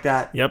school like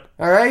that. Yep.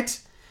 All right?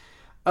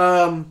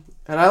 And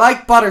I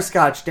like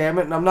butterscotch, damn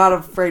it, and I'm not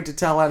afraid to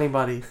tell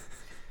anybody.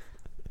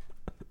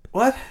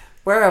 What?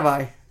 Where am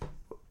I?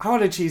 I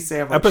want a cheese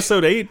sandwich.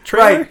 Episode 8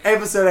 trailer? Right,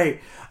 episode 8.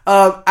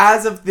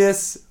 As of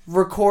this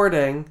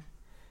recording,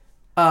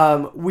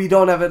 we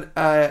don't have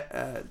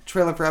a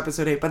trailer for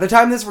episode 8. By the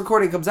time this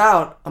recording comes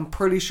out, I'm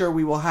pretty sure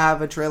we will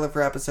have a trailer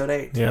for episode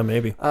 8. Yeah,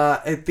 maybe.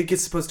 I think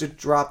it's supposed to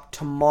drop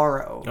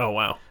tomorrow. Oh,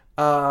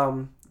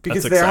 wow.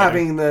 Because That's they're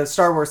exciting. having the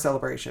Star Wars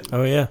celebration.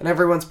 Oh, yeah. And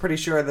everyone's pretty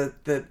sure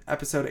that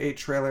episode 8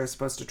 trailer is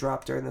supposed to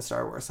drop during the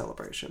Star Wars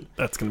celebration.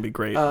 That's going to be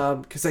great.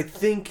 Because I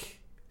think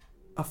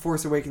a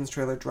Force Awakens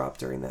trailer dropped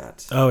during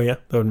that. Oh, yeah.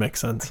 That would make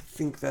sense. I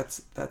think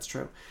that's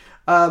true.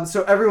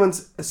 So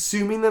everyone's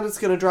assuming that it's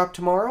going to drop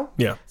tomorrow.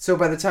 Yeah. So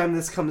by the time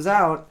this comes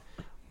out,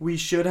 we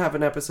should have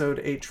an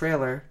episode 8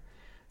 trailer.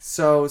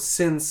 So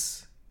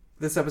since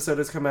this episode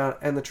has come out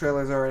and the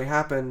trailer's already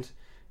happened,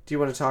 do you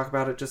want to talk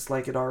about it just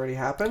like it already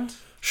happened?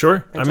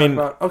 Sure. I mean,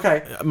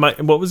 okay.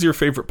 What was your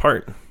favorite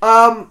part?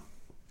 I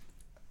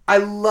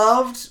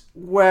loved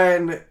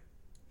when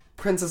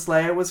Princess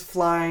Leia was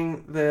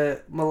flying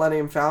the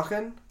Millennium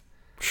Falcon.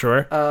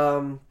 Sure.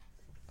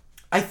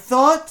 I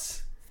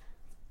thought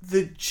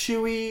the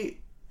Chewie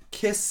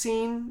kiss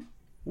scene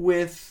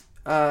with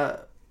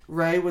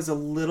Rey was a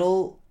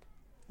little...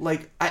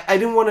 Like, I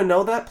didn't want to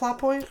know that plot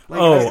point.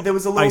 Like, there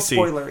was a little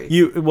spoilery.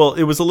 It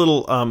was a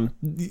little,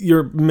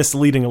 you're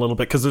misleading a little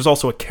bit, because there's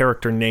also a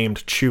character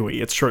named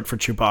Chewie. It's short for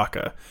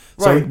Chewbacca.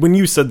 So Right. when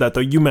you said that,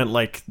 though, you meant,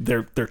 like,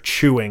 they're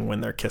chewing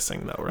when they're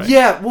kissing, though, right?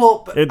 Yeah,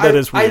 well, That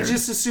is weird. I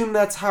just assume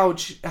that's how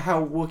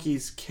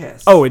Wookiees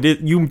kiss. Oh,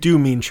 you do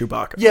mean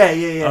Chewbacca. Yeah.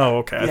 Oh,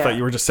 okay. I Yeah. thought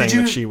you were just saying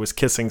that she was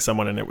kissing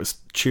someone and it was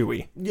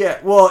Chewie. Yeah,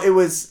 well, it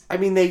was... I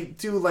mean, they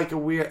do, like, a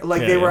weird...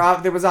 Like,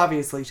 there was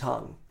obviously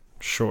tongue.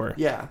 Sure.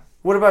 Yeah.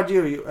 What about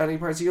you? Any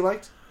parts you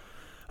liked?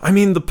 I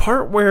mean, the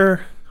part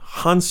where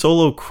Han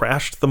Solo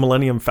crashed the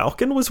Millennium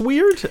Falcon was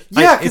weird.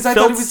 Yeah, because I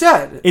thought he was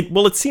dead.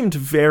 It seemed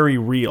very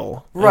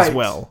real Right. as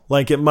well.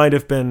 Like, it might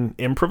have been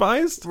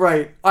improvised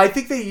Right. I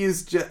think they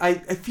used... I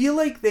feel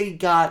like they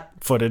got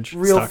footage.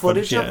 real stock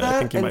footage of Yeah, that. I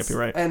think you might be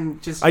right.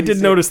 And just I did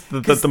used it. notice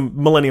that the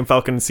Millennium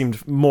Falcon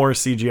seemed more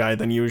CGI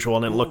than usual,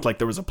 and it looked like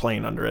there was a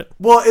plane under it.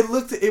 Well,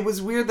 it was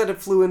weird that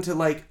it flew into,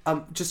 like,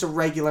 just a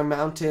regular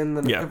mountain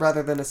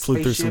rather than a spaceship.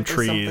 Flew through some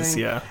trees, or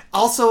something. yeah.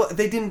 Also,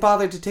 they didn't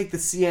bother to take the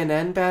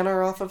CNN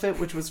banner off of it,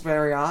 which was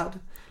very odd.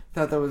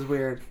 Thought that was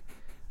weird.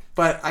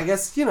 But I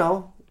guess,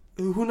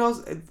 who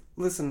knows?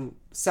 Listen,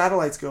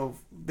 satellites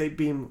they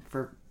beam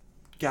for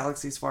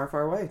galaxies far,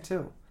 far away,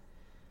 too.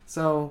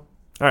 So...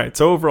 All right,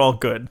 so overall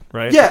good,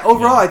 right? Yeah,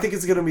 overall, I think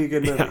it's going to be a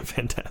good movie. Yeah,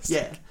 fantastic.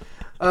 Yeah.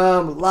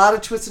 A lot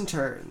of twists and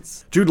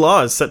turns. Jude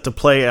Law is set to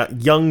play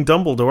young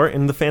Dumbledore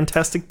in the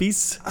Fantastic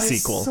Beasts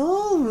sequel. I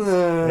saw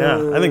that.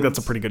 Yeah, I think that's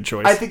a pretty good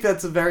choice. I think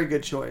that's a very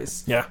good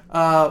choice. Yeah.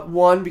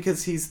 One,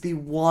 because he's the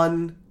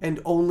one and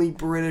only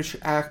British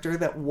actor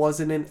that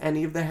wasn't in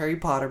any of the Harry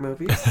Potter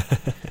movies.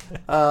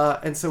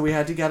 And so we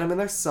had to get him in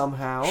there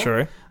somehow.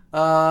 Sure.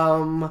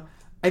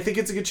 I think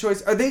it's a good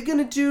choice. Are they going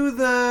to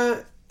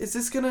do is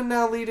this going to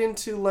now lead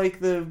into, like,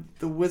 the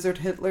Wizard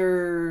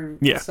Hitler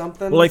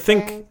something? Well,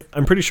 thing?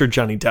 I'm pretty sure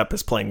Johnny Depp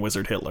is playing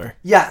Wizard Hitler.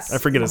 Yes. I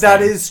forget his name.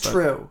 That is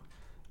true.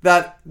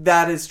 That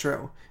is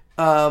true.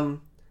 And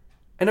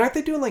aren't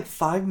they doing, like,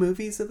 5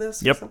 movies of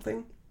this or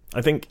something?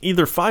 I think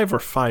either 5 or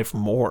 5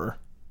 more.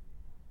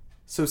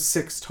 So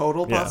 6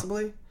 total,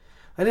 possibly?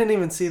 I didn't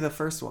even see the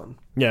first one.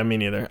 Yeah, me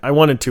neither. I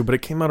wanted to, but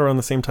it came out around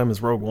the same time as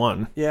Rogue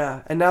One.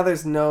 Yeah, and now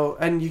there's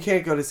and you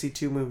can't go to see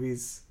 2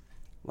 movies.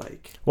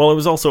 Well, it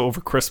was also over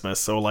Christmas,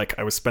 so, like,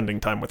 I was spending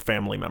time with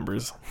family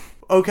members.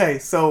 Okay,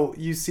 so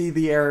you see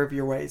the error of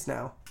your ways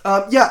now.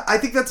 Yeah, I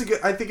think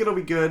I think it'll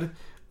be good.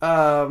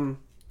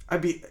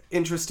 I'd be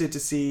interested to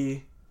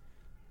see.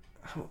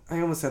 I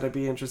almost said I'd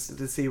be interested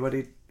to see what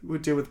he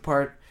would do with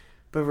part,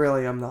 but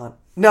really I'm not.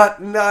 Not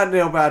in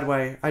a bad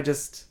way.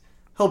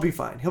 He'll be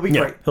fine. He'll be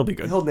great. He'll be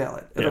good. He'll nail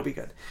it. It'll be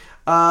good.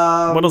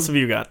 What else have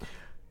you got?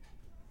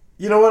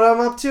 You know what I'm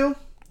up to?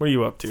 What are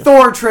you up to?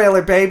 Thor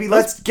trailer, baby.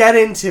 Let's get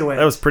into it.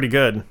 That was pretty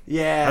good.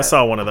 Yeah. I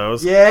saw one of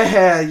those.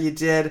 Yeah, you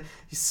did.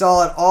 You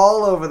saw it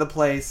all over the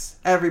place.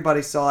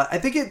 Everybody saw it. I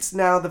think it's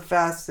now the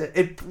fastest.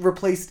 It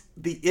replaced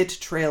the It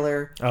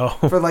trailer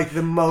for like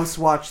the most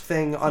watched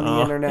thing on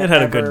the internet. It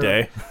had a good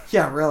day.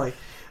 Yeah, really.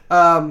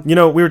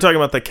 We were talking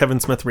about that Kevin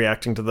Smith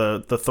reacting to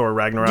the Thor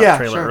Ragnarok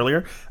trailer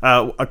earlier.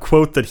 A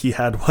quote that he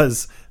had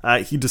was,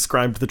 he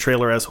described the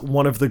trailer as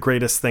one of the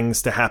greatest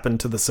things to happen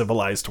to the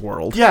civilized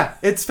world. Yeah,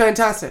 it's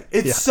fantastic.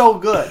 It's so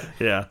good.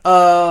 Yeah.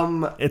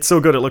 It's so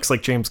good it looks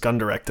like James Gunn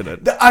directed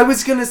it. I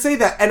was going to say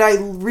that, and I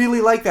really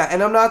like that.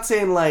 And I'm not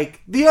saying,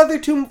 like, the other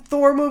two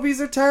Thor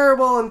movies are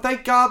terrible, and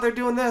thank God they're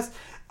doing this.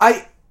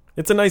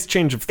 It's a nice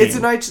change of theme. It's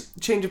a nice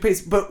change of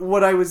pace. But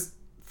what I was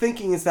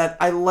thinking is that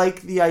I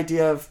like the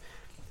idea of,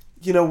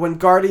 when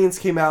Guardians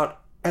came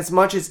out, as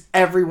much as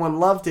everyone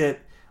loved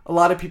it, a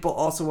lot of people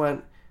also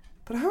went,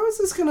 but how is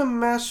this going to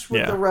mesh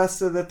with the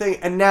rest of the thing?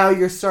 And now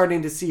you're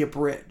starting to see a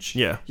bridge.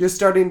 Yeah. You're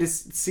starting to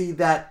see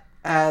that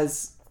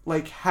as,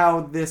 like,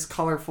 how this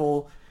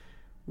colorful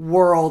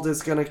world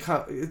is going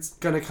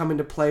to come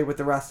into play with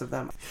the rest of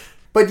them.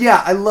 But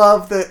yeah, I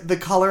love the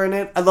color in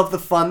it. I love the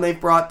fun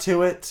they've brought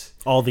to it.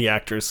 All the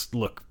actors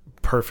look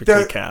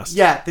perfectly cast.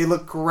 Yeah, they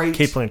look great.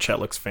 Kate Blanchett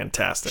looks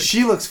fantastic.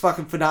 She looks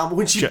fucking phenomenal.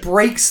 When she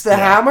breaks the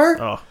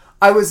hammer,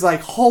 I was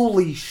like,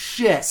 holy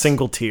shit.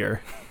 Single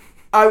tear.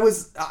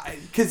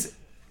 Because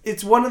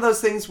it's one of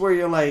those things where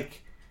you're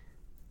like,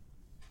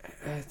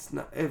 I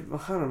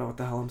don't know what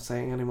the hell I'm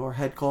saying anymore.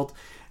 Head cold.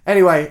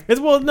 Anyway. It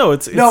was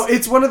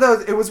one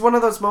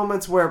of those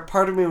moments where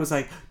part of me was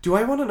like, do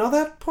I want to know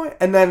that point?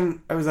 And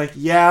then I was like,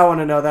 yeah, I want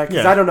to know that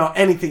because I don't know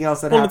anything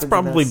else that happens. Well, it's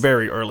probably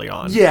very early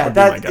on. Yeah,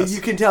 that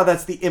you can tell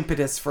that's the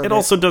impetus for it.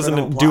 Also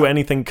doesn't do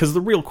anything because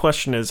the real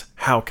question is,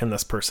 how can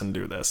this person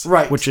do this?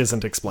 Right. Which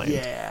isn't explained.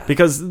 Yeah.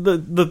 Because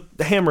the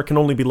hammer can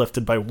only be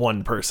lifted by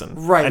one person.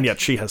 Right. And yet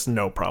she has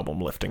no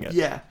problem lifting it.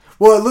 Yeah.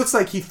 Well, it looks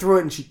like he threw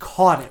it and she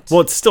caught it.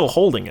 Well, it's still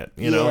holding it,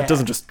 It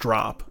doesn't just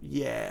drop.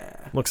 Yeah.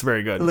 Looks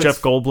very good.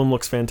 Jeff Goldblum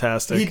looks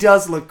fantastic. He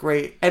does look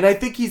great. And I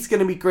think he's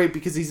going to be great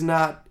because he's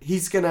not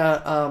going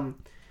to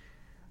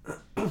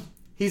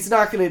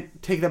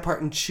take that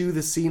part and chew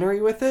the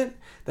scenery with it.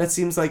 That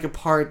seems like a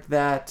part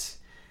that,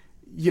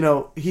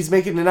 he's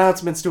making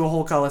announcements to a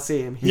whole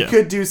Coliseum. He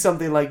could do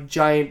something like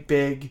giant,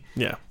 big,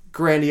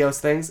 grandiose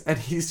things. And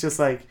he's just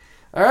like,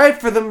 all right,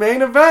 for the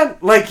main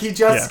event. Like, he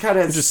just kind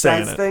of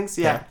says things.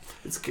 Yeah.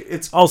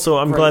 It's also,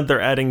 I'm glad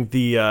they're adding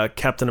the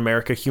Captain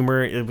America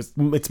humor.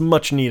 It's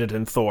much needed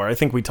in Thor. I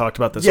think we talked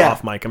about this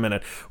off mic a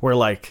minute, where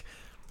like,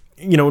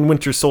 in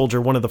Winter Soldier,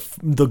 one of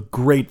the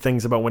great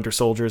things about Winter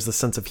Soldier is the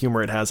sense of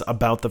humor it has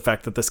about the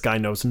fact that this guy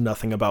knows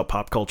nothing about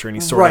pop culture and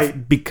he's sort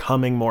of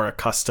becoming more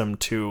accustomed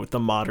to the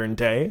modern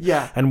day.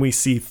 Yeah. And we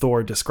see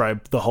Thor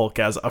describe the Hulk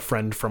as a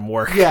friend from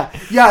work. Yeah.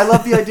 Yeah, I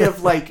love the idea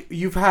of like,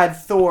 you've had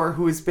Thor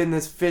who has been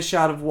this fish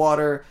out of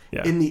water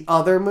in the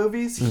other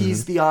movies. Mm-hmm.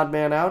 He's the odd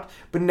man out.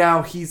 But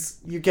now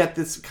you get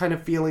this kind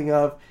of feeling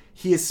of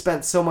he has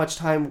spent so much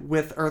time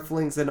with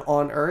Earthlings and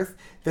on Earth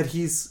that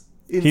he's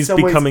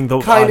becoming the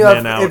odd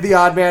man out. The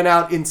odd man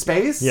out in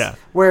space. Yeah.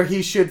 Where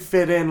he should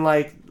fit in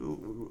like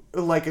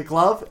a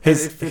glove.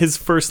 His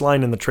first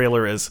line in the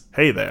trailer is,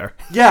 "Hey there."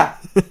 Yeah.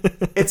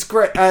 It's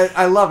great.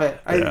 I love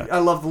it. I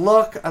love the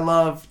look. I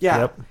love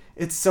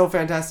It's so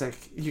fantastic.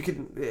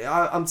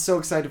 I'm so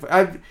excited for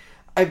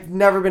I've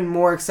never been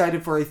more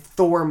excited for a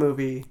Thor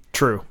movie.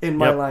 True. In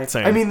my life.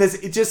 Same. I mean,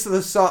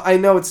 the song. I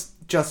know it's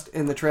just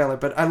in the trailer,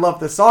 but I love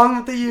the song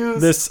that they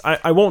use.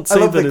 I won't say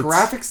that. I love the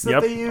graphics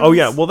that they use. Oh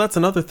yeah, well that's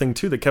another thing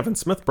too that Kevin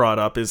Smith brought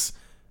up is,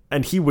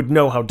 and he would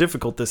know how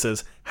difficult this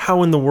is.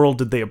 How in the world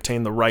did they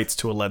obtain the rights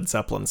to a Led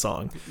Zeppelin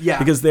song? Yeah,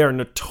 because they are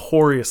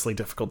notoriously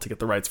difficult to get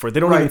the rights for. They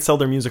don't even sell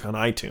their music on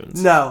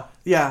iTunes. No,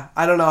 yeah,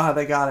 I don't know how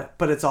they got it,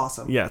 but it's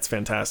awesome. Yeah, it's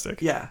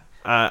fantastic. Yeah.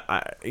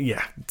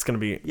 It's going to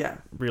be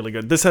really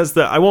good. This has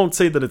I won't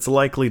say that it's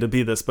likely to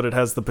be this, but it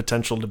has the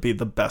potential to be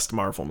the best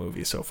Marvel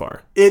movie so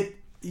far.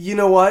 You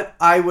know what?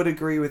 I would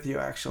agree with you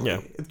actually.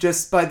 Yeah.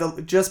 Just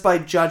by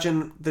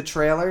judging the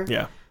trailer.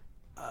 Yeah.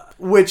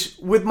 Which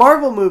with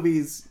Marvel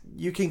movies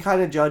you can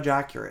kind of judge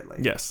accurately.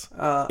 Yes.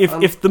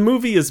 If the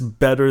movie is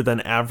better than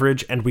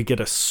average and we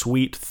get a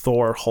sweet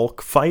Thor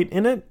Hulk fight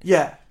in it,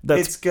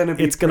 it's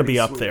gonna be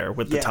up there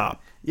with the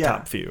top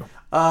few.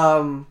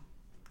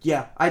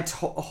 Yeah, I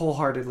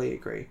wholeheartedly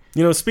agree.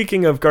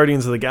 Speaking of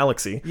Guardians of the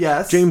Galaxy,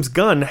 James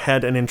Gunn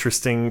had an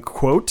interesting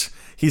quote.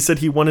 He said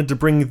he wanted to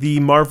bring the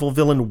Marvel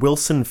villain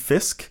Wilson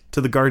Fisk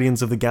to the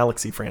Guardians of the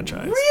Galaxy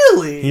franchise.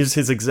 Really? Here's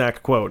his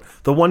exact quote.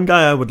 "The one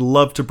guy I would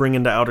love to bring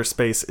into outer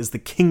space is the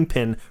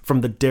Kingpin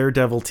from the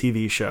Daredevil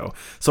TV show.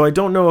 So I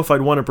don't know if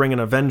I'd want to bring an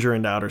Avenger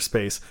into outer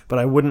space, but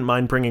I wouldn't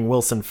mind bringing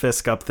Wilson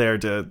Fisk up there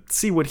to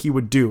see what he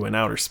would do in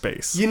outer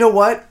space." You know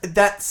what?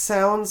 That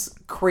sounds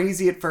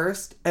crazy at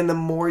first, and the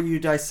more you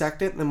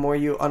dissect it, the more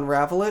you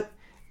unravel it,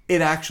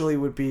 it actually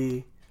would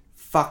be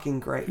fucking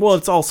great. Well,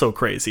 it's also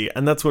crazy,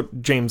 and that's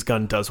what James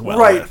Gunn does well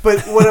right, with.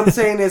 But what I'm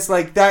saying is,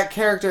 like, that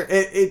character,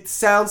 it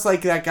sounds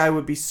like that guy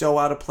would be so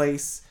out of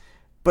place,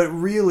 but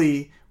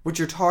really, what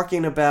you're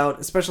talking about,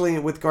 especially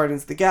with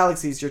Guardians of the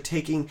Galaxies, you're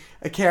taking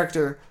a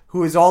character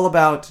who is all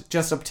about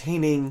just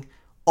obtaining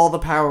all the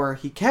power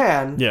he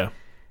can, Yeah.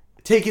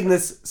 taking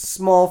this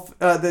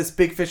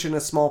big fish in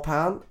a small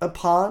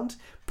pond,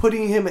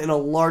 putting him in a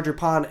larger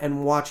pond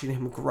and watching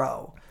him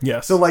grow.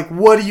 Yes. So, like,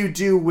 what do you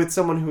do with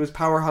someone who is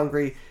power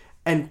hungry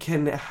and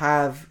can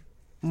have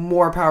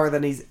more power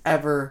than he's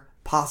ever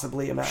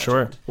possibly imagined?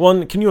 Sure. Well,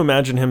 and can you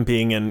imagine him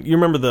being in... You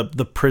remember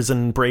the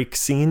prison break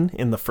scene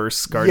in the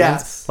first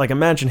Guardians? Yes. Like,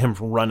 imagine him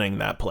running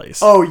that place.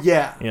 Oh,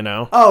 yeah. You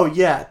know? Oh,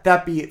 yeah.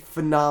 That'd be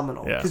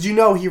phenomenal. Yeah. Because you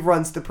know he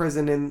runs the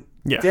prison in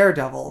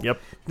Daredevil.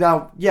 Yep.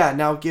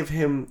 Now give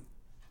him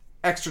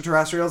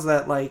extraterrestrials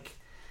that, like,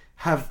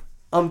 have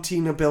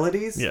umpteen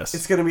abilities. Yes.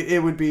 It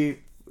would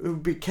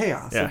be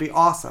chaos. Yeah. It'd be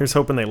awesome. Here's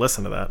hoping they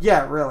listen to that.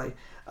 Yeah, really.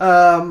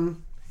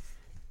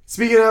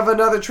 Speaking of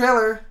another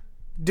trailer,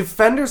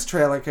 Defenders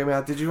trailer came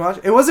out. Did you watch?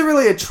 It wasn't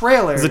really a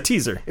trailer. It was a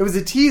teaser. It was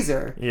a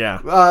teaser.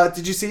 Yeah.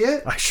 Did you see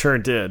it? I sure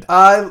did.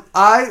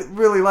 I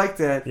really liked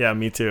it. Yeah,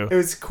 me too. It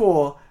was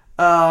cool.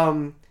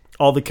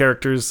 All the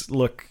characters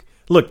look,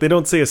 they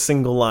don't say a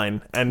single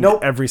line, and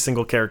Nope. every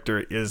single character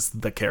is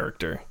the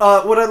character.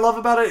 What I love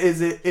about it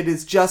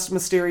is just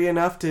Mysterio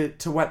enough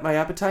to whet my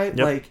appetite.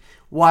 Yep. Like,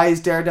 why is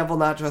Daredevil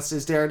not dressed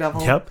as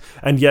Daredevil? Yep.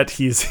 And yet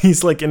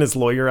he's like in his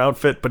lawyer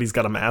outfit, but he's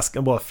got a mask,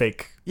 well, a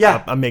fake,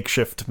 a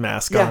makeshift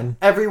mask on.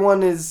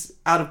 Everyone is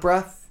out of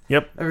breath.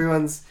 Yep.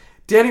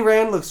 Danny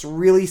Rand looks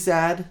really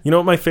sad. You know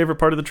what my favorite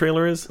part of the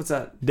trailer is? What's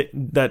that?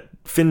 That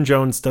Finn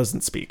Jones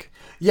doesn't speak.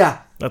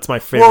 Yeah. That's my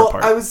favorite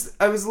part. I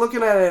was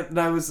looking at it and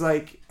I was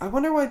like, I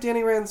wonder why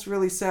Danny Rand's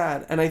really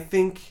sad. And I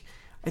think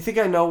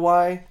I know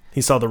why. He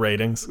saw the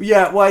ratings.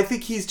 Yeah, well, I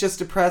think he's just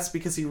depressed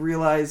because he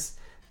realized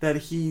that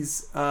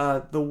he's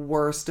the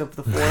worst of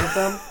the four of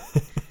them.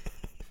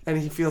 And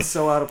he feels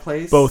so out of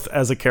place. Both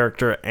as a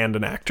character and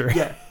an actor.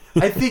 Yeah.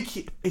 I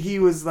think he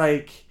was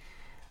like,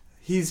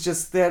 he's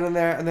just standing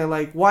there and they're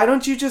like, why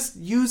don't you just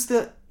use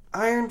the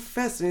Iron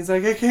Fist? And he's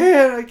like, I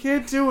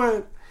can't do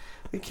it.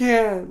 I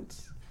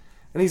can't.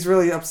 And he's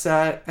really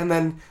upset. And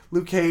then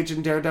Luke Cage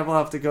and Daredevil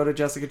have to go to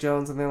Jessica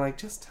Jones and they're like,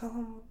 just tell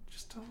him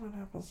what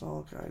happens to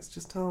all guys.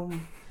 Just tell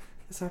him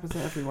this happens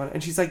to everyone.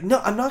 And she's like, no,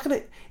 I'm not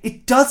going to.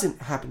 It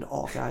doesn't happen to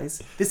all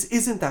guys. This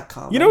isn't that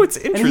common. You know, it's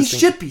interesting. And he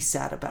should be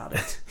sad about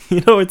it.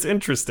 You know, it's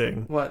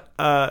interesting. What?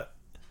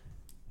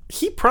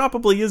 He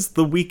probably is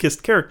the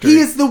weakest character. He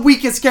is the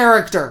weakest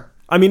character.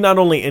 I mean, not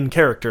only in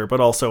character, but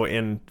also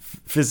in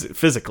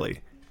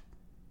physically.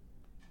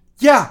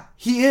 Yeah,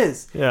 he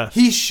is. Yeah.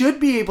 He should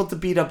be able to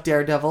beat up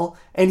Daredevil,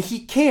 and he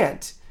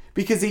can't.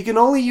 Because he can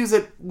only use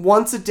it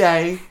once a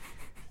day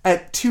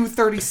at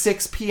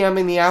 2:36 p.m.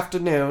 in the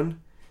afternoon.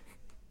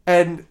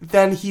 And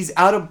then he's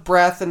out of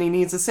breath and he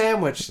needs a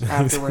sandwich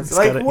afterwards.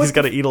 He's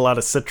got to eat a lot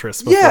of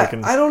citrus before he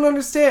can... I don't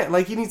understand.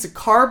 Like, he needs to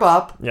carb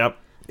up. Yep.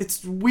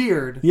 It's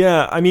weird.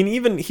 Yeah, I mean,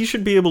 even he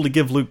should be able to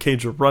give Luke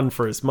Cage a run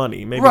for his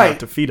money. Maybe not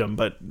to feed him,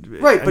 but...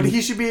 Right, but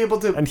he should be able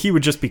to... And he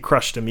would just be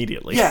crushed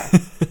immediately. Yeah.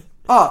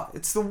 Oh,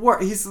 it's the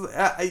worst.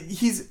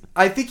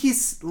 I think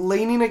he's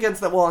leaning against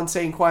that wall and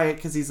staying quiet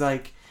because he's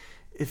like,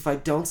 if I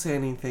don't say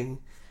anything,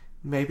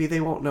 maybe they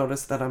won't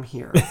notice that I'm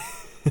here.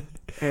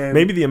 And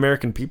maybe the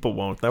American people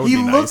won't. That would be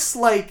nice.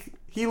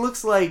 He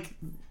looks like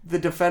the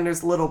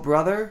Defender's little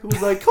brother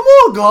who's like, come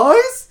on,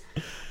 guys.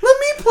 Let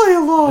me play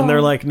along. And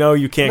they're like, no,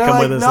 you can't come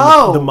with us.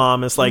 No. And the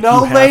mom is like,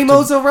 no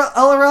lamos around.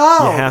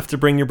 You have to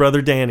bring your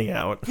brother Danny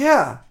out.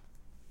 Yeah.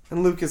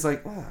 And Luke is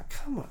like,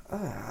 come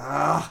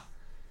on.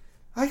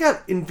 I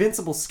got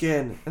invincible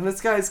skin. And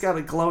this guy's got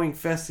a glowing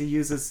fist he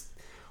uses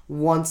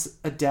once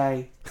a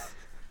day.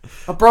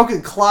 A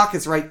broken clock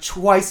is right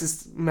twice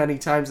as many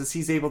times as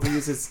he's able to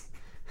use his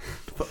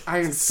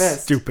Iron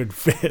Fist. Stupid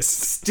fist.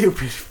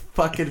 Stupid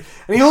fucking...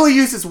 And he only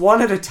uses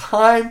one at a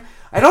time.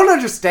 I don't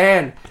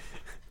understand.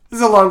 This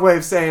is a long way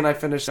of saying I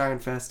finished Iron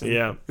Fist.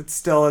 Yeah. It's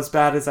still as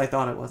bad as I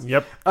thought it was.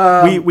 Yep.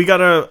 We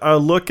got a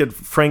look at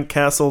Frank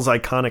Castle's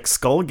iconic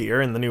skull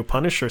gear in the new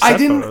Punisher set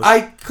photos.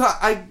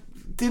 I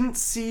didn't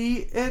see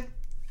it.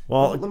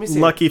 Well, let me see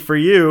lucky for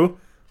you,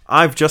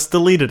 I've just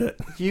deleted it.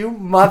 You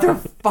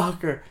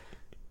motherfucker.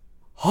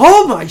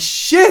 Oh my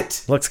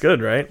shit. Looks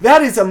good, right?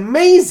 That is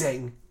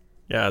amazing.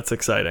 Yeah, it's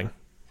exciting.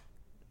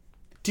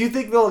 Do you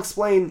think they'll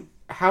explain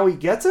how he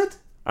gets it?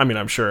 I mean,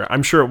 I'm sure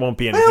it won't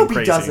be anything I hope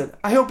crazy. he doesn't.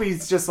 I hope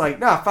he's just like,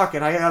 nah, fuck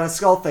it. I got a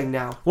skull thing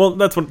now. Well,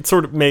 that's what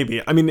sort of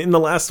maybe. I mean, in the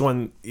last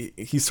one,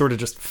 he sort of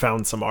just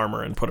found some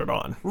armor and put it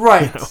on.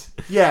 Right. You know?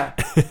 Yeah.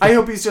 I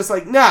hope he's just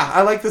like, nah,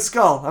 I like the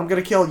skull. I'm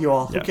going to kill you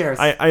all. Yeah. Who cares?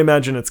 I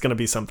imagine it's going to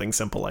be something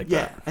simple like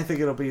yeah, that. I think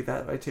it'll be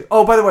that way too.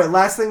 Oh, by the way,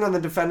 last thing on the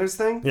Defenders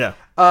thing. Yeah.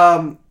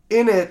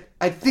 In it,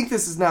 I think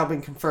this has now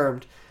been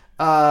confirmed,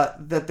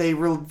 that they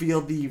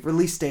revealed the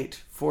release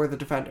date for the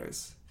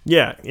Defenders.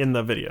 Yeah, in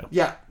the video.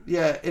 Yeah,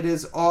 it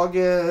is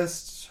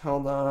August.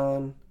 Hold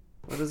on.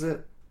 What is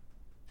it?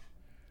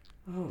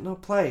 Oh, no,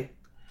 play.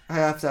 I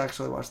have to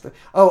actually watch the...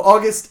 Oh,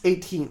 August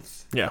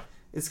 18th. Yeah.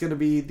 It's going to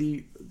be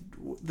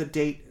the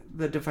date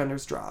the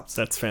Defenders drops.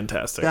 That's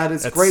fantastic.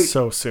 That's great. great.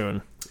 So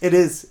soon. It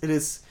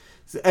is.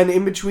 And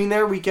in between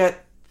there, we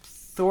get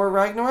Thor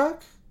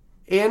Ragnarok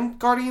and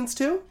Guardians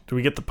 2. Do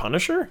we get the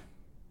Punisher?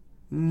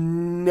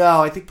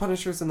 No, I think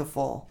Punisher's in the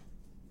fall.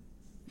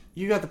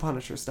 You got the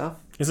Punisher stuff.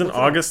 Isn't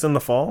August in the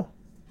fall?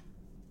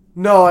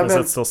 No, I Is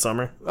meant... that still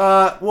summer?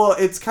 Well,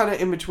 it's kind of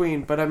in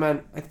between, but I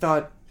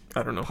thought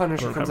I don't know.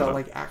 Punisher comes out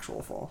like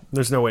actual fall.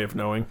 There's no way of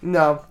knowing.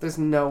 No, there's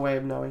no way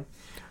of knowing.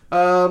 You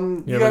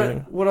got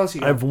anything? What else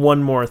you got? I have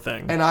one more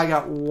thing. And I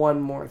got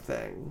one more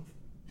thing.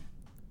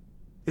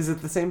 Is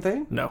it the same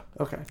thing? No.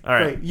 Okay. All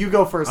right. Great. You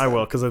go first. I then.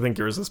 will, because I think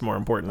yours is more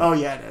important. Oh,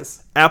 yeah, it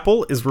is.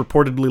 Apple is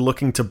reportedly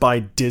looking to buy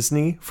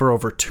Disney for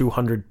over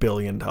 $200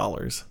 billion.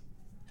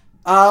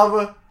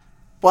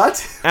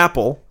 What?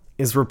 Apple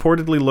is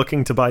reportedly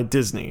looking to buy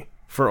Disney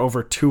for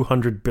over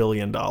 $200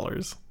 billion.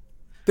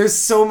 There's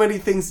so many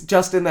things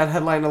just in that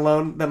headline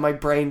alone that my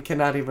brain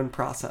cannot even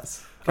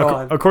process. Go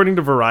on. According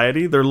to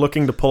Variety, they're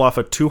looking to pull off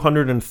a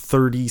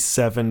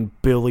 $237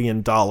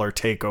 billion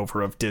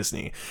takeover of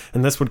Disney.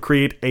 And this would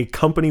create a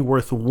company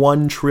worth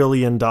 $1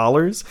 trillion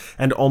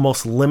and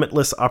almost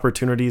limitless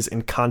opportunities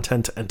in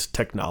content and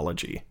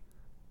technology.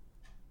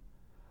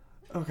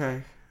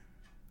 Okay.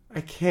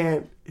 I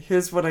can't...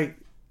 Here's what I...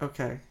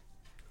 Okay.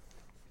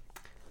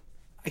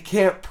 I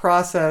can't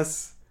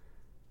process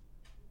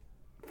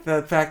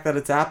the fact that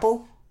it's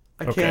Apple.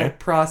 I can't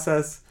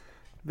process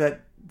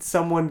that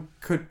someone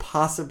could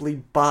possibly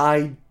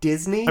buy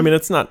Disney. I mean,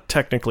 it's not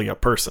technically a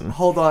person.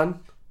 Hold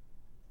on.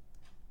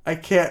 I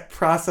can't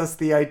process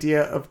the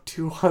idea of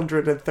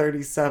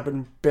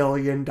 $237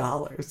 billion.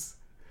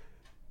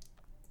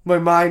 My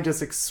mind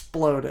just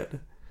exploded.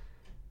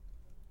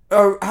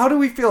 How do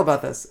we feel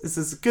about this? Is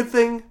this a good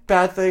thing,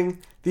 bad thing,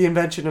 the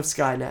invention of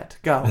Skynet?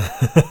 Go.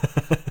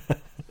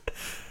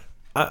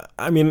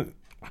 I mean,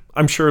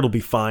 I'm sure it'll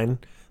be fine.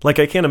 Like,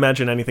 I can't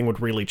imagine anything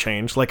would really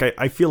change. Like,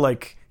 I feel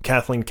like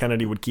Kathleen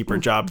Kennedy would keep her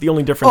job. The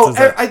only difference is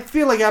that... I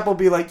feel like Apple would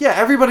be like, yeah,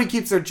 everybody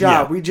keeps their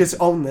job. Yeah. We just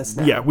own this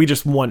now. Yeah, we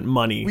just want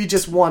money. We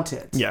just want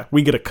it. Yeah,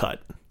 we get a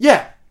cut.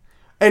 Yeah.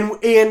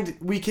 And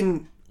we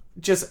can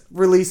just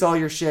release all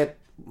your shit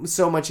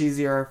so much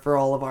easier for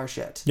all of our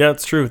shit. Yeah,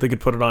 it's true. They could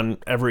put it on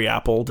every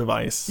Apple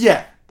device.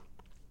 Yeah.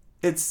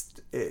 It's...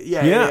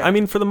 Yeah. I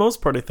mean, for the most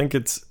part, I think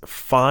it's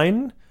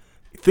fine.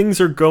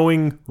 Things are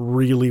going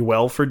really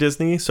well for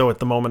Disney, so at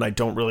the moment I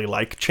don't really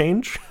like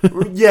change.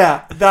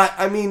 Yeah, but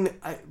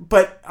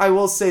I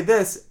will say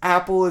this,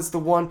 Apple is the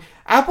one...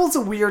 Apple's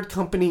a weird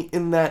company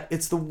in that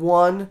it's the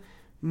one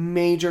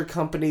major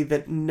company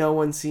that no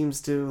one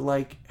seems to,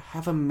 like,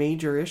 have a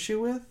major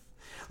issue with.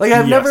 Like,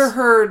 I've never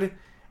heard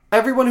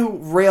everyone who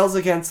rails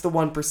against the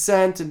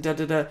 1% and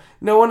da-da-da,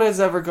 no one has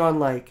ever gone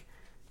like,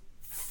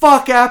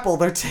 fuck Apple,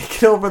 they're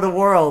taking over the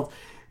world.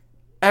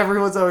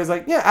 Everyone's always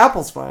like, yeah,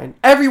 Apple's fine.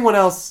 Everyone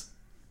else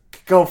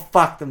go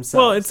fuck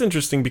themselves. Well, it's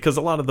interesting because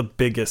a lot of the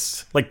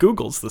biggest, like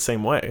Google's the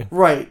same way.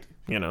 Right.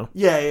 You know?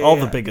 Yeah. All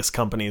the biggest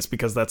companies,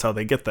 because that's how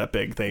they get that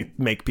big. They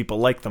make people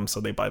like them,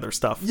 so they buy their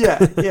stuff.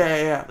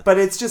 Yeah. But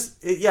it's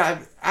just,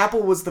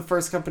 Apple was the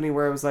first company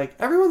where it was like,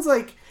 everyone's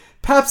like,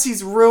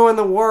 Pepsi's ruined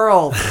the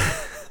world.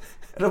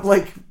 And I'm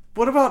like,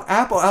 what about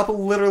Apple?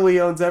 Apple literally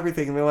owns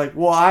everything. And they're like,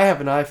 well, I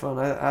have an iPhone.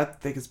 I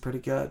think it's pretty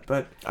good.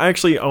 But I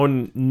actually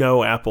own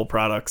no Apple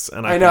products.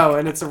 And I know,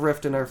 and it's a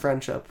rift in our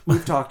friendship.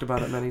 We've talked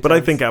about it many times. But I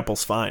think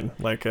Apple's fine.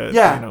 Like, You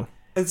know.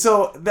 And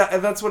so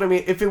that's what I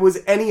mean. If it was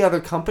any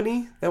other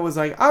company that was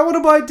like, I want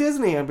to buy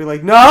Disney, I'd be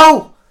like,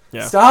 no,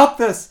 stop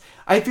this.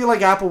 I feel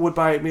like Apple would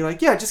buy it and be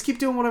like, yeah, just keep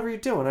doing whatever you're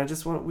doing.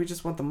 We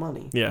just want the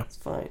money. Yeah. It's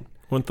fine.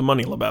 Want the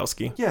money,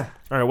 Lebowski. Yeah.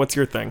 All right, what's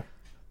your thing?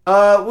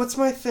 What's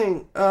my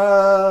thing?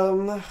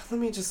 Let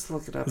me just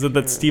look it up. Is it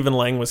that Stephen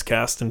Lang was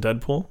cast in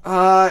Deadpool?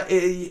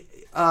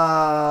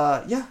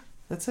 Yeah,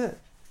 that's it.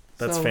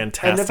 That's so,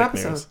 fantastic end of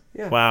episode. news.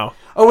 Yeah. Wow.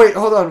 Oh wait,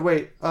 hold on,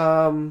 wait.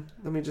 Let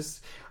me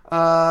just.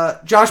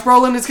 Josh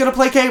Brolin is gonna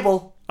play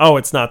Cable. Oh,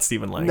 it's not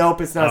Stephen Lang.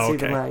 Nope, it's not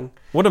Stephen Lang.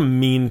 What a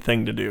mean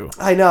thing to do.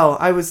 I know.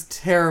 I was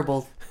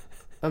terrible.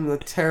 I'm a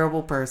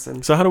terrible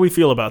person. So how do we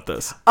feel about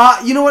this?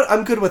 You know what?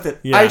 I'm good with it.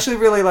 Yeah. I actually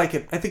really like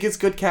it. I think it's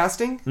good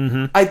casting.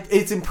 Mm-hmm.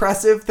 It's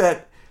impressive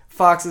that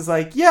Fox is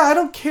like, yeah, I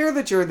don't care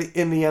that you're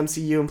in the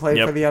MCU and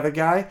play for the other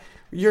guy.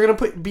 You're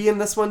gonna be in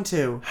this one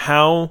too.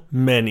 How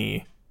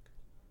many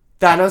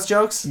Thanos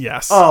jokes?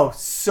 Yes. Oh,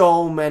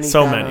 so many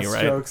Thanos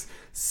right? jokes.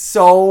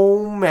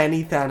 So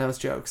many Thanos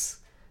jokes.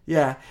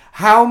 Yeah.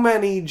 How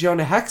many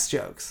Jonah Hex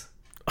jokes?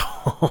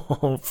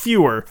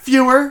 Fewer.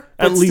 Fewer,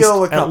 but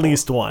still a couple. At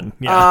least one.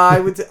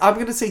 Yeah. I'm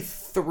gonna say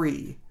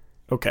 3.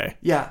 Okay.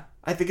 Yeah,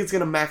 I think it's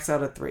gonna max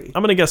out at 3.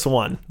 I'm gonna guess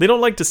 1. They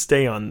don't like to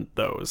stay on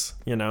those,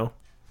 you know.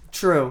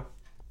 True,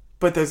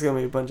 but there's gonna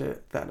be a bunch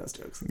of Thanos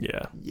jokes.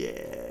 Yeah. Yeah,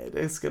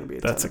 it's gonna be.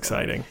 That's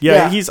exciting.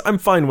 Yeah, I'm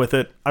fine with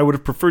it. I would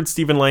have preferred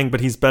Stephen Lang,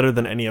 but he's better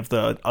than any of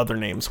the other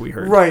names we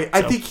heard. Right. So.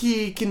 I think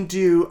he can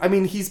do. I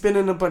mean, he's been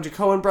in a bunch of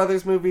Coen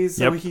Brothers movies,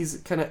 so he's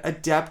kind of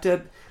adept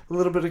at a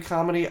little bit of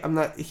comedy.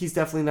 He's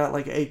definitely not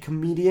like a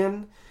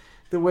comedian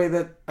the way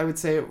that I would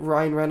say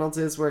Ryan Reynolds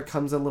is, where it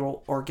comes a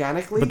little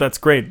organically. But that's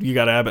great. You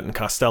got Abbott and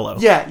Costello.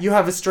 Yeah, you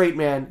have a straight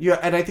man.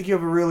 And I think you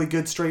have a really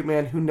good straight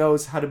man who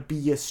knows how to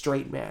be a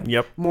straight man.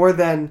 Yep. More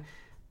than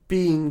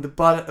being the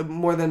butt,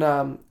 more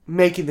than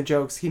making the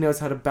jokes, he knows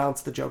how to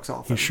bounce the jokes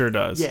off. He sure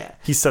does. Yeah.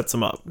 He sets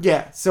them up.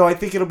 Yeah, so I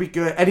think it'll be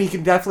good. And he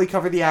can definitely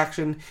cover the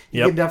action. He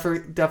can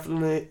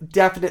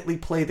definitely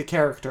play the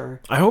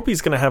character. I hope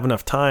he's going to have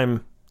enough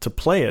time to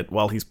play it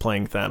while he's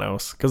playing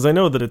Thanos, because I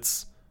know that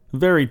it's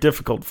very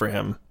difficult for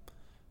him.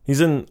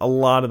 He's in a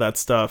lot of that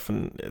stuff,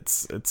 and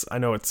it's I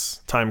know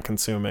it's time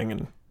consuming,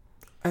 and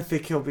I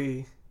think he'll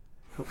be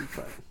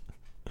fine.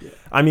 Yeah.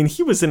 I mean,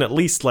 he was in at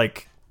least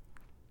like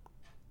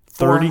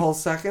 30 whole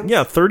seconds.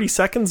 Yeah, 30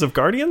 seconds of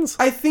Guardians.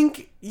 I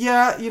think,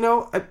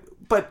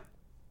 but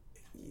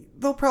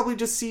they'll probably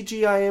just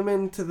CGI him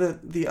into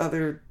the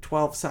other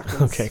 12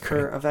 seconds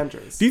for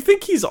Avengers. Do you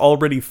think he's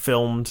already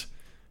filmed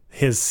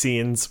his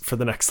scenes for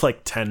the next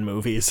like 10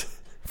 movies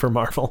for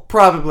Marvel?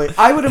 Probably.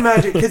 I would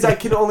imagine, because I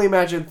can only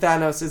imagine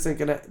Thanos isn't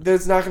gonna.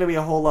 There's not gonna be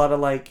a whole lot of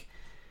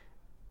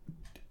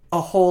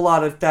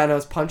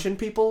Thanos punching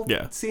people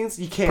scenes.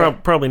 You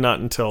can't. Probably not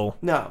until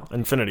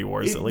Infinity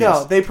Wars at least.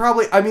 No, they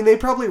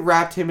probably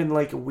wrapped him in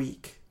like a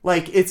week.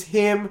 Like, it's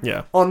him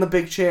on the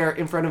big chair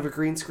in front of a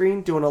green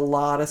screen doing a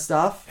lot of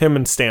stuff. Him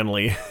and Stan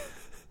Lee.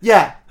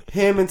 Yeah,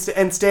 him and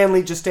Stan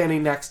Lee just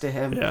standing next to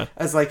him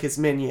as like his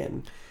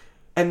minion.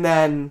 And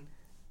then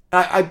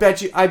I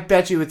bet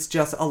you it's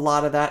just a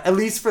lot of that, at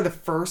least for the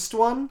first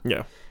one.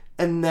 Yeah.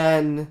 And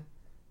then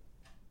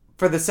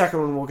for the second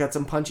one, we'll get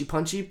some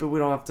punchy, but we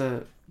don't have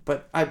to.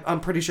 But I'm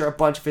pretty sure a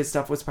bunch of his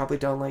stuff was probably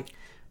done like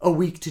a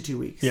week to 2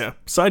 weeks. Yeah.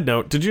 Side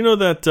note, did you know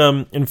that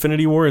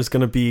Infinity War is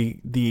going to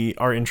be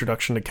our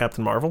introduction to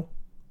Captain Marvel?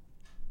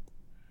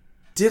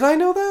 Did I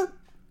know that?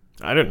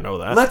 I didn't know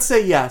that. Let's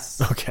say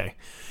yes. Okay.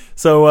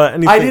 So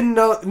anything... I didn't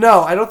know.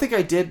 No, I don't think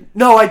I did.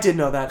 No, I did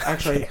know that,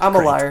 actually. I'm a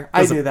liar.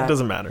 I knew that.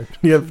 Doesn't matter.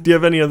 Do you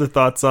have any other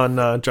thoughts on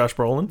Josh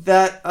Brolin?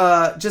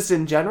 That, just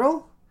in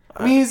general?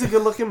 I mean, he's a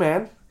good-looking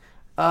man.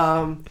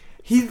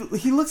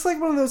 He looks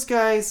like one of those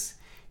guys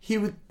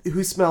who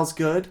smells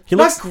good.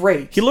 Not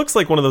great. He looks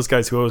like one of those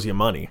guys who owes you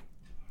money.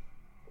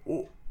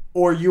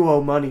 Or you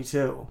owe money,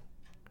 too.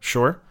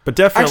 Sure, but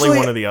definitely actually,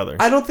 one or the other.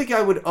 I don't think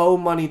I would owe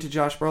money to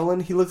Josh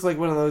Brolin. He looks like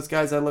one of those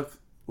guys I look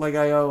like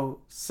I owe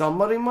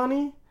somebody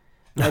money.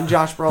 And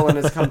Josh Brolin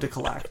has come to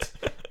collect.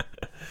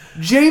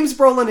 James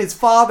Brolin, his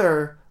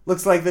father,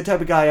 looks like the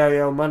type of guy I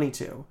owe money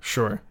to.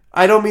 Sure.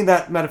 I don't mean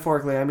that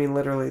metaphorically. I mean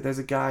literally. There's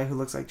a guy who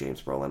looks like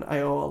James Brolin I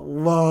owe a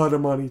lot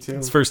of money to.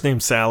 His first name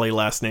Sally,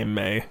 last name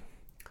May.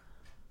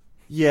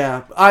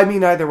 Yeah. I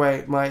mean, either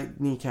way, my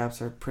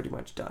kneecaps are pretty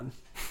much done.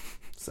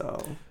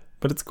 So.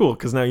 But it's cool,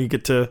 because now you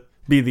get to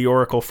be the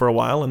Oracle for a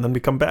while and then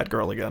become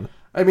Batgirl again.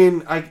 I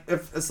mean,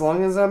 as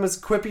long as I'm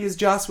as quippy as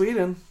Joss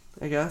Whedon,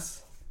 I guess.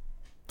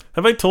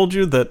 Have I told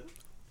you that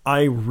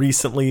I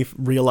recently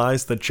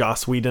realized that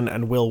Joss Whedon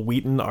and Will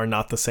Wheaton are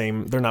not the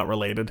same? They're not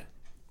related.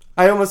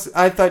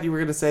 I thought you were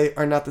going to say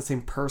are not the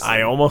same person.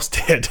 I almost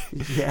did.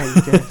 Yeah,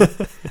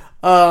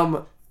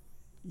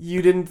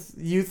 you did.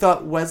 You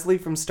thought Wesley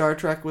from Star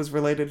Trek was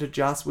related to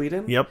Joss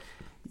Whedon? Yep.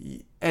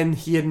 And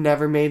he had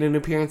never made an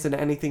appearance in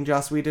anything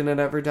Joss Whedon had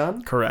ever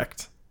done?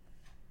 Correct.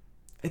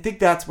 I think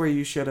that's where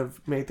you should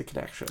have made the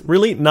connection.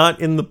 Really? Not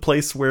in the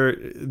place where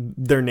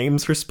their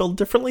names are spelled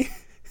differently?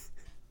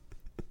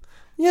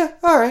 Yeah,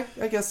 all right.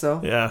 I guess so.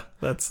 Yeah,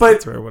 that's where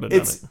I would have done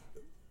it. It's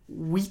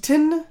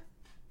Wheaton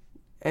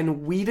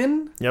and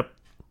Whedon? Yep.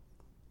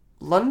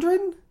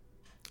 Lundgren?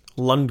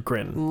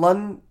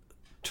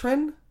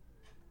 Lundgren?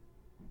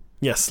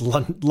 Yes,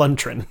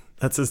 Lundgren.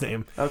 That's his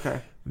name.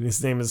 Okay.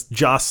 His name is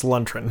Joss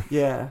Lundgren.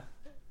 Yeah.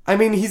 I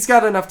mean, he's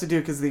got enough to do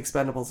because the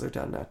Expendables are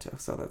done now, too,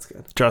 so that's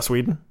good. Joss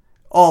Whedon?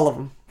 All of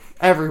them.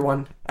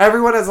 Everyone.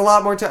 Everyone has a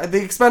lot more time. The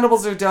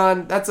Expendables are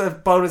done. That's a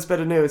bonus bit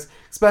of news.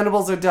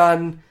 Expendables are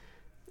done.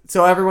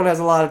 So everyone has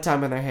a lot of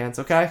time on their hands,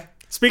 okay?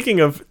 Speaking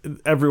of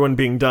everyone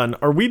being done,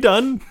 are we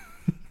done?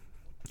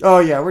 Oh,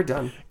 yeah, we're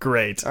done.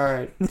 Great. All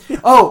right.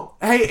 Oh,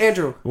 hey,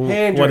 Andrew.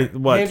 Hey, Andrew.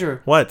 What? Andrew.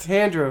 What?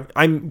 Hey, Andrew.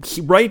 I'm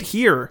right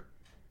here.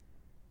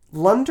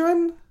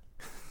 Lundgren?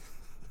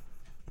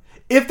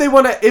 If they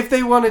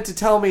wanted to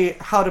tell me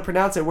how to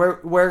pronounce it,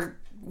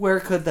 where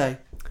could they?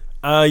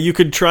 You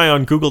could try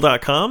on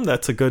Google.com.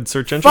 That's a good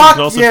search engine. Fuck you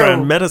could also try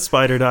on you.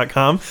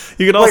 Metaspider.com.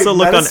 You could also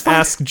look on Metaspider?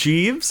 Ask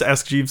Jeeves.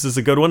 Ask Jeeves is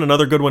a good one.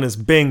 Another good one is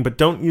Bing, but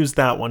don't use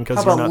that one because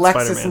How you're about not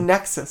Lexus Spider-Man.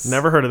 Nexus?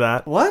 Never heard of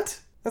that. What?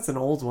 That's an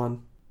old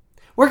one.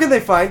 Where can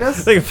they find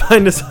us? They can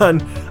find us on,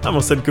 I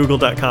almost said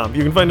google.com.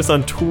 You can find us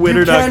on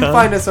twitter.com. You can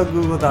find us on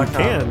google.com. You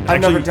can.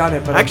 I've never done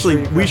it, but actually,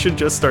 I'm sure we should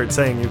just start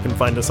saying you can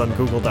find us on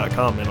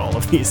google.com in all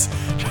of these,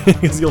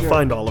 because you'll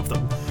find all of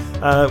them.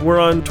 We're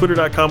on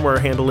twitter.com, where our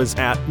handle is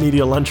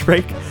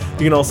 @MediaLunchBreak.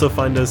 You can also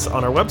find us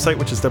on our website,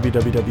 which is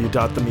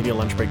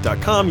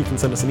www.themedialunchbreak.com. You can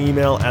send us an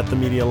email at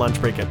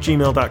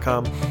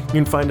themedialunchbreak@gmail.com. You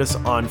can find us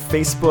on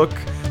Facebook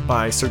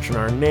by searching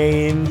our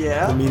name,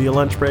 The Media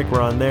Lunch Break.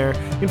 We're on there.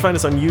 You can find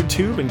us on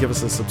YouTube and give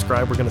us a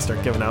subscribe. We're going to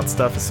start giving out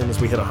stuff as soon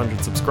as we hit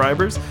 100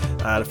 subscribers.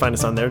 To find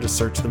us on there, just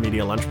search The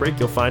Media Lunch Break.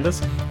 You'll find us.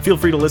 Feel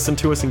free to listen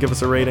to us and give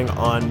us a rating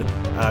on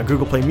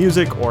Google Play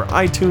Music or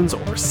iTunes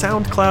or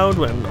SoundCloud,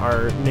 when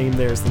our name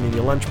there is The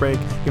Media Lunch Break.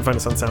 You can find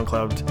us on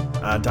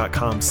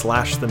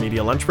SoundCloud.com/The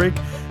Media Lunch Break.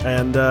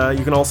 And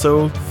you can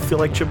also feel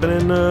like chipping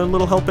in a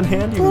little helping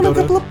hand. You can a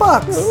couple of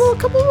bucks. A little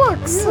couple of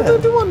bucks. Yeah.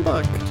 Maybe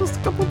 $1. Just a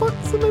couple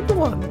bucks and maybe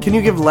 $1. Can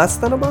you give less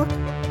than $1?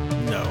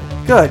 No.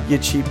 Good, you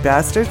cheap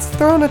bastards.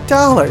 Throw in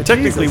 $1.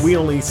 Technically, Jesus. we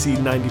only see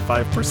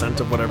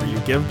 95% of whatever you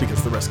give,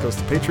 because the rest goes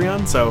to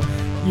Patreon. So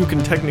you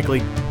can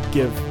technically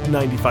give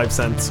 95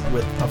 cents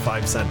with a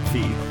 5-cent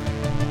fee.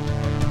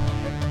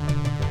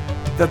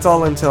 That's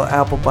all until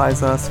Apple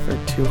buys us for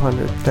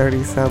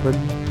 $237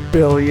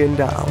 billion.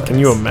 Can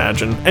you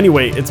imagine?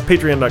 Anyway, it's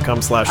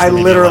patreon.com/. I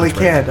literally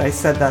can't. I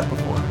said that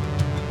before.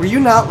 Were you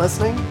not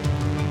listening?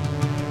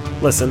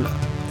 Listen,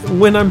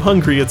 when I'm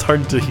hungry, it's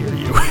hard to hear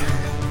you.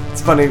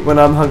 It's funny, when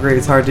I'm hungry,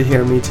 it's hard to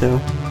hear me too.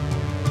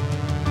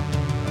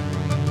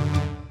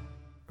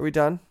 Are we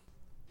done?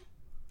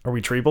 Are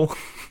we treble?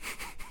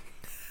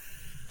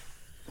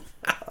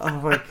 Oh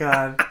my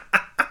god.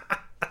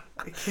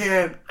 I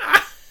can't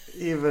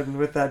even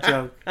with that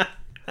joke.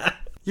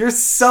 You're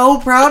so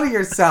proud of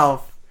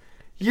yourself.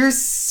 You're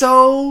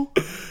so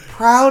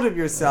proud of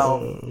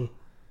yourself.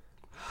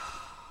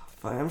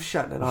 Fine, I'm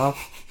shutting it off.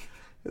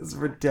 It's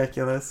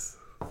ridiculous.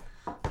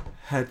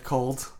 Head cold.